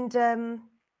 and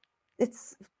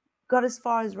it's got as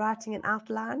far as writing an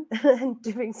outline and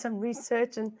doing some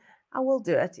research, and I will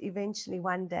do it eventually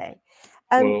one day.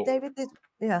 David,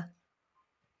 yeah.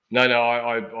 No,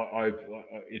 I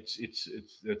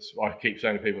keep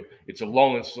saying to people, it's a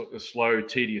long and slow,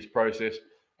 tedious process.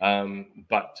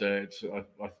 But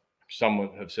someone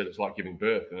have said it's like giving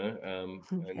birth,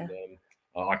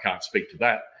 I can't speak to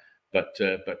that, but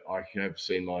I have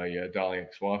seen my darling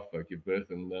ex-wife give birth,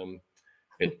 and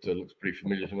it looks pretty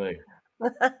familiar to me.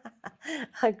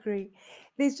 I agree.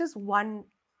 There's just one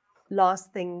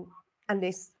last thing,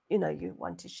 unless you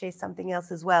want to share something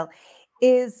else as well,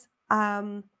 is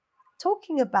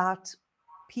talking about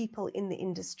people in the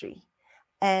industry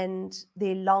and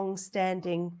their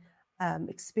long-standing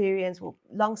experience, or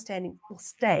long-standing will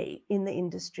stay in the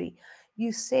industry.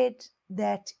 You said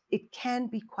that it can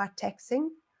be quite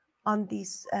taxing on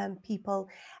these people,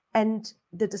 and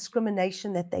the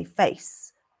discrimination that they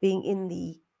face being in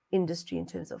the industry in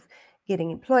terms of getting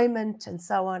employment and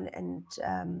so on. And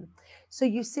so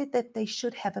you said that they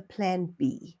should have a plan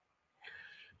B.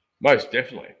 Most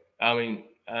definitely. I mean,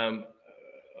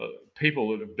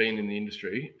 people that have been in the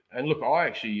industry, and look, I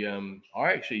actually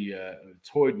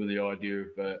toyed with the idea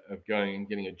of going and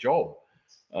getting a job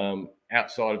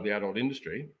outside of the adult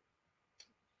industry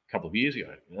a couple of years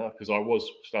ago, because I was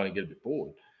starting to get a bit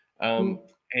bored. And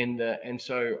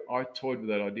so I toyed with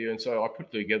that idea, and so I put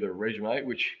together a resume,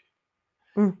 which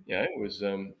was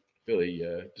fairly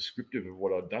descriptive of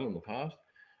what I'd done in the past,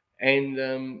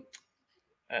 and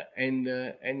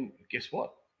guess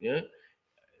what?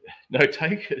 No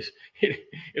takers.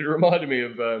 It reminded me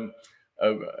of a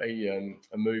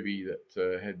movie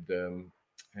that had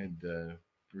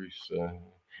Bruce.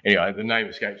 Anyway, the name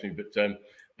escapes me,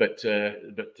 but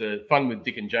Fun with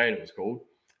Dick and Jane it was called,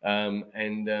 and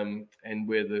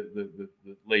where the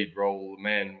lead role, the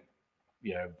man,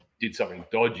 did something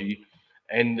dodgy,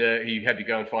 and he had to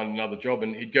go and find another job,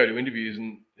 and he'd go to interviews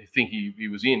and think he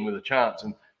was in with a chance,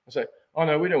 and I say, "Oh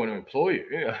no, we don't want to employ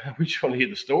you. We just want to hear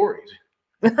the stories."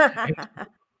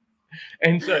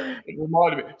 and so it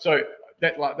reminded me. So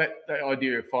that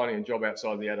idea of finding a job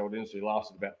outside the adult industry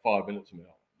lasted about 5 minutes.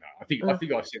 I think I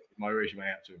sent my resume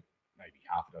out to maybe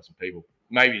half a dozen people,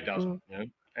 maybe a dozen,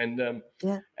 and then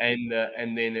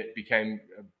it became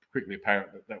quickly apparent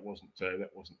that wasn't the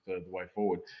way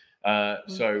forward.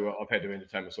 So I've had to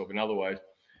entertain myself in other ways.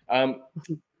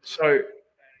 So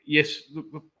yes,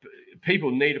 look,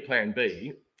 people need a plan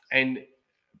B, and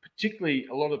particularly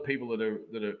a lot of people that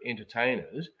are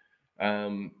entertainers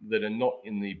that are not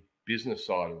in the business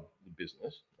side of the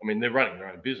business. I mean, they're running their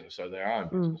own business, so their own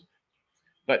business,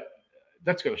 but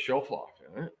that's got a shelf life,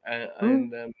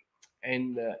 and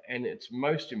it's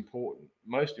most important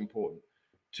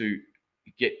to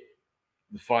get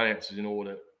the finances in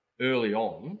order early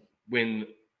on when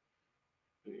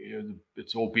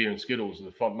it's all beer and skittles.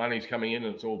 The money's coming in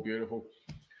and it's all beautiful.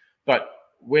 But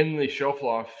when the shelf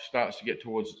life starts to get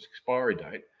towards its expiry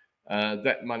date,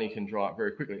 that money can dry up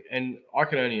very quickly. And I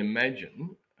can only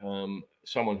imagine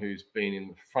someone who's been in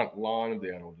the front line of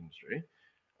the adult industry,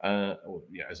 or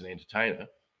as an entertainer.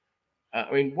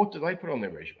 I mean, what do they put on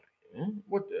their resume?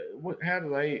 How do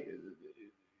they?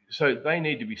 So they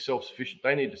need to be self-sufficient.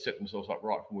 They need to set themselves up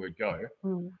right from word go.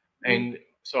 And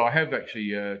so I have actually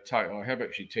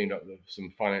teamed up with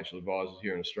some financial advisors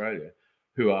here in Australia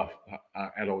who are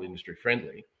adult industry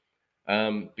friendly,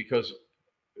 because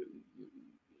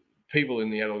people in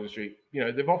the adult industry,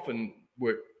 they've often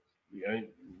worked,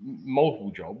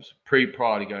 multiple jobs prior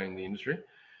to going in the industry,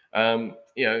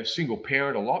 single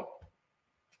parent a lot,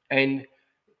 and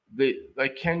they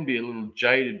can be a little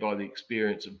jaded by the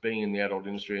experience of being in the adult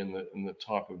industry and the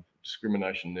type of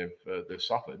discrimination they've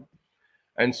suffered.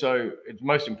 And so it's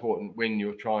most important when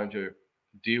you're trying to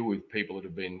deal with people that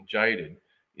have been jaded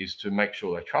is to make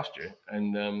sure they trust you.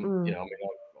 And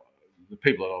the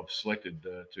people that I've selected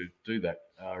to do that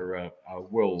are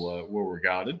well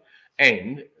regarded,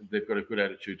 and they've got a good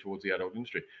attitude towards the adult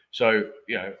industry. So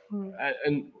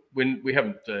and when we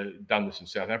haven't done this in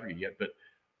South Africa yet, but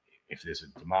if there's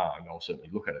a demand, I'll certainly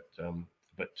look at it.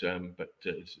 But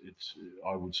it's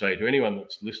I would say to anyone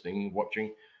that's listening,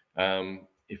 watching,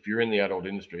 if you're in the adult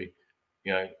industry,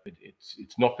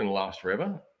 it's not going to last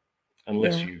forever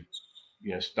unless you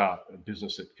start a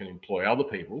business that can employ other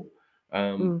people.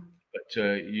 But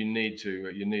you need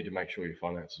to make sure your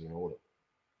finances are in order.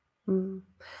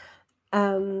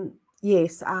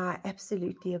 Yes, I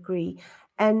absolutely agree.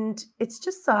 And it's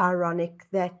just so ironic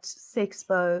that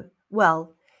Sexpo,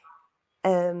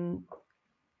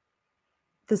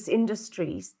 this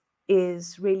industry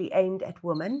is really aimed at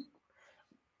women,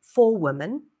 for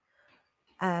women,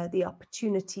 the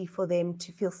opportunity for them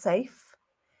to feel safe.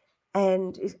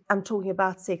 And I'm talking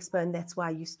about Sexpo, and that's why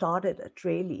you started it,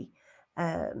 really.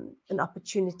 An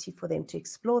opportunity for them to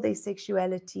explore their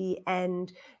sexuality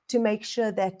and to make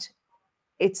sure that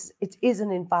it is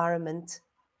an environment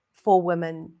for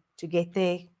women to get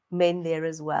there, men there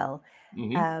as well,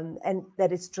 and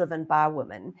that it's driven by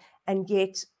women. And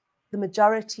yet the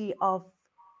majority of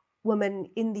women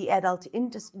in the adult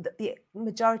industry, the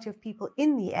majority of people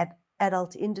in the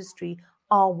adult industry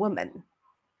are women.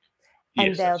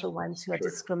 And they're the ones who are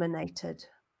discriminated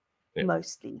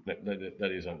mostly.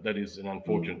 That is an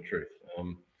unfortunate truth.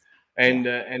 And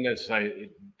as I say,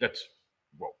 that's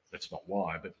not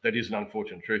why, but that is an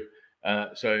unfortunate truth.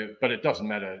 But it doesn't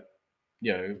matter,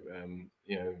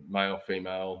 male,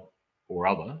 female, or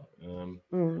other.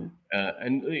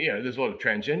 And there's a lot of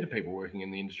transgender people working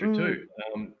in the industry too.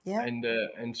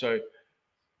 And so,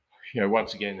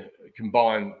 once again,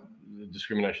 combine the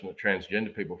discrimination that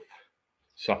transgender people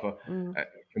suffer,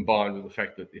 combined with the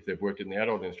fact that if they've worked in the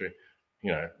adult industry,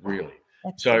 really.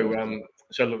 Absolutely.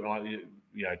 So look,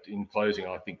 in closing,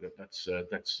 I think that's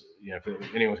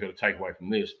if anyone's got to take away from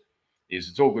this, is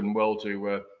it's all good and well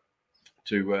to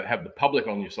have the public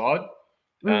on your side,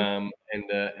 and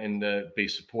be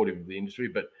supportive of the industry,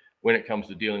 but when it comes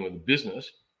to dealing with a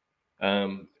business,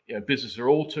 businesses are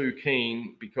all too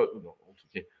keen,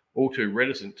 all too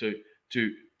reticent to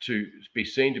be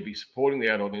seen to be supporting the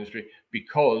adult industry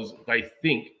because they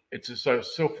think it's a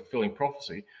self-fulfilling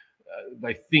prophecy.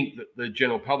 They think that the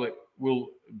general public will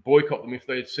boycott them if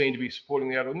they're seen to be supporting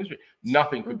the adult industry.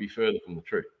 Nothing could be further from the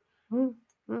truth.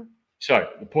 So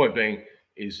the point being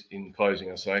is, in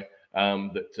closing, I say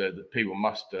that people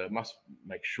must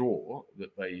make sure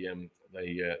that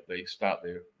they start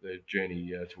their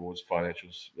journey towards financial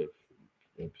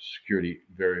security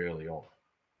very early on,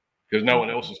 because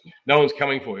no one's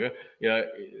coming for you.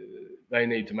 They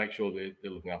need to make sure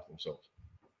they're looking after themselves.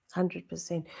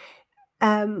 100%.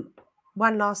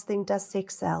 One last thing: does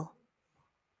sex sell?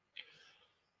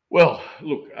 Well,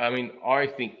 look, I mean, I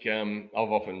think I've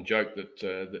often joked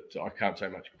that I can't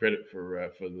take much credit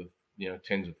for the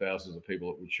tens of thousands of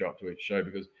people that would show up to each show,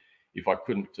 because if I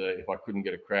couldn't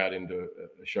get a crowd into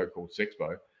a show called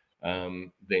Sexpo,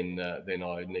 then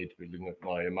I need to be looking at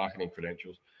my marketing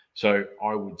credentials. So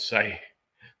I would say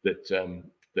that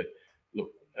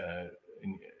look,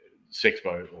 in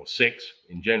Sexpo, or sex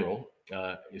in general,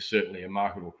 is certainly a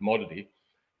marketable commodity,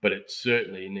 but it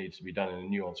certainly needs to be done in a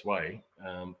nuanced way.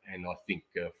 And I think,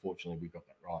 fortunately, we got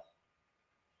that right.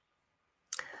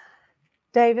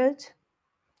 David,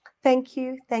 thank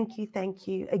you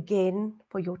again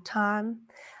for your time.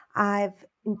 I've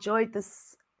enjoyed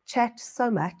this chat so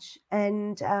much,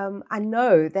 and I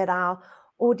know that our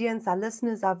audience, our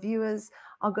listeners, our viewers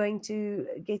are going to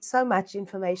get so much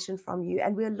information from you,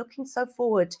 and we're looking so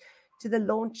forward to the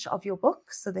launch of your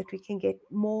book so that we can get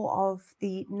more of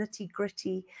the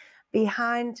nitty-gritty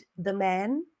behind the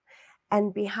man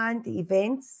and behind the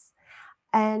events.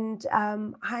 And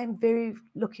I'm very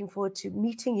looking forward to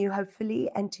meeting you, hopefully,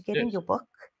 and to getting Yes. your book.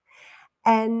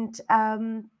 And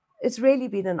it's really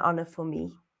been an honor for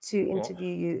me to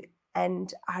interview you,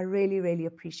 and I really, really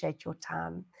appreciate your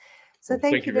time. So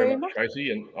Well, thank you very much.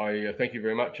 Tracy, and I thank you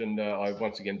very much. And I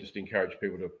once again just encourage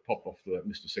people to pop off the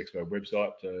Mr. Sexpo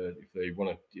website if they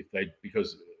want to,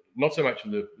 because not so much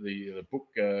the book,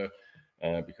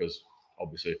 because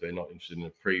obviously if they're not interested in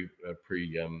a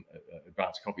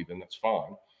advanced copy, then that's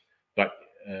fine. But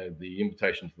the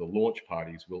invitation to the launch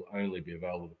parties will only be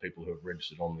available to people who have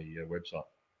registered on the website.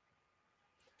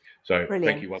 So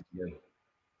Brilliant. Thank you once again.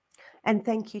 And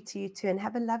thank you to you too, and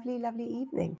have a lovely, lovely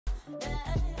evening.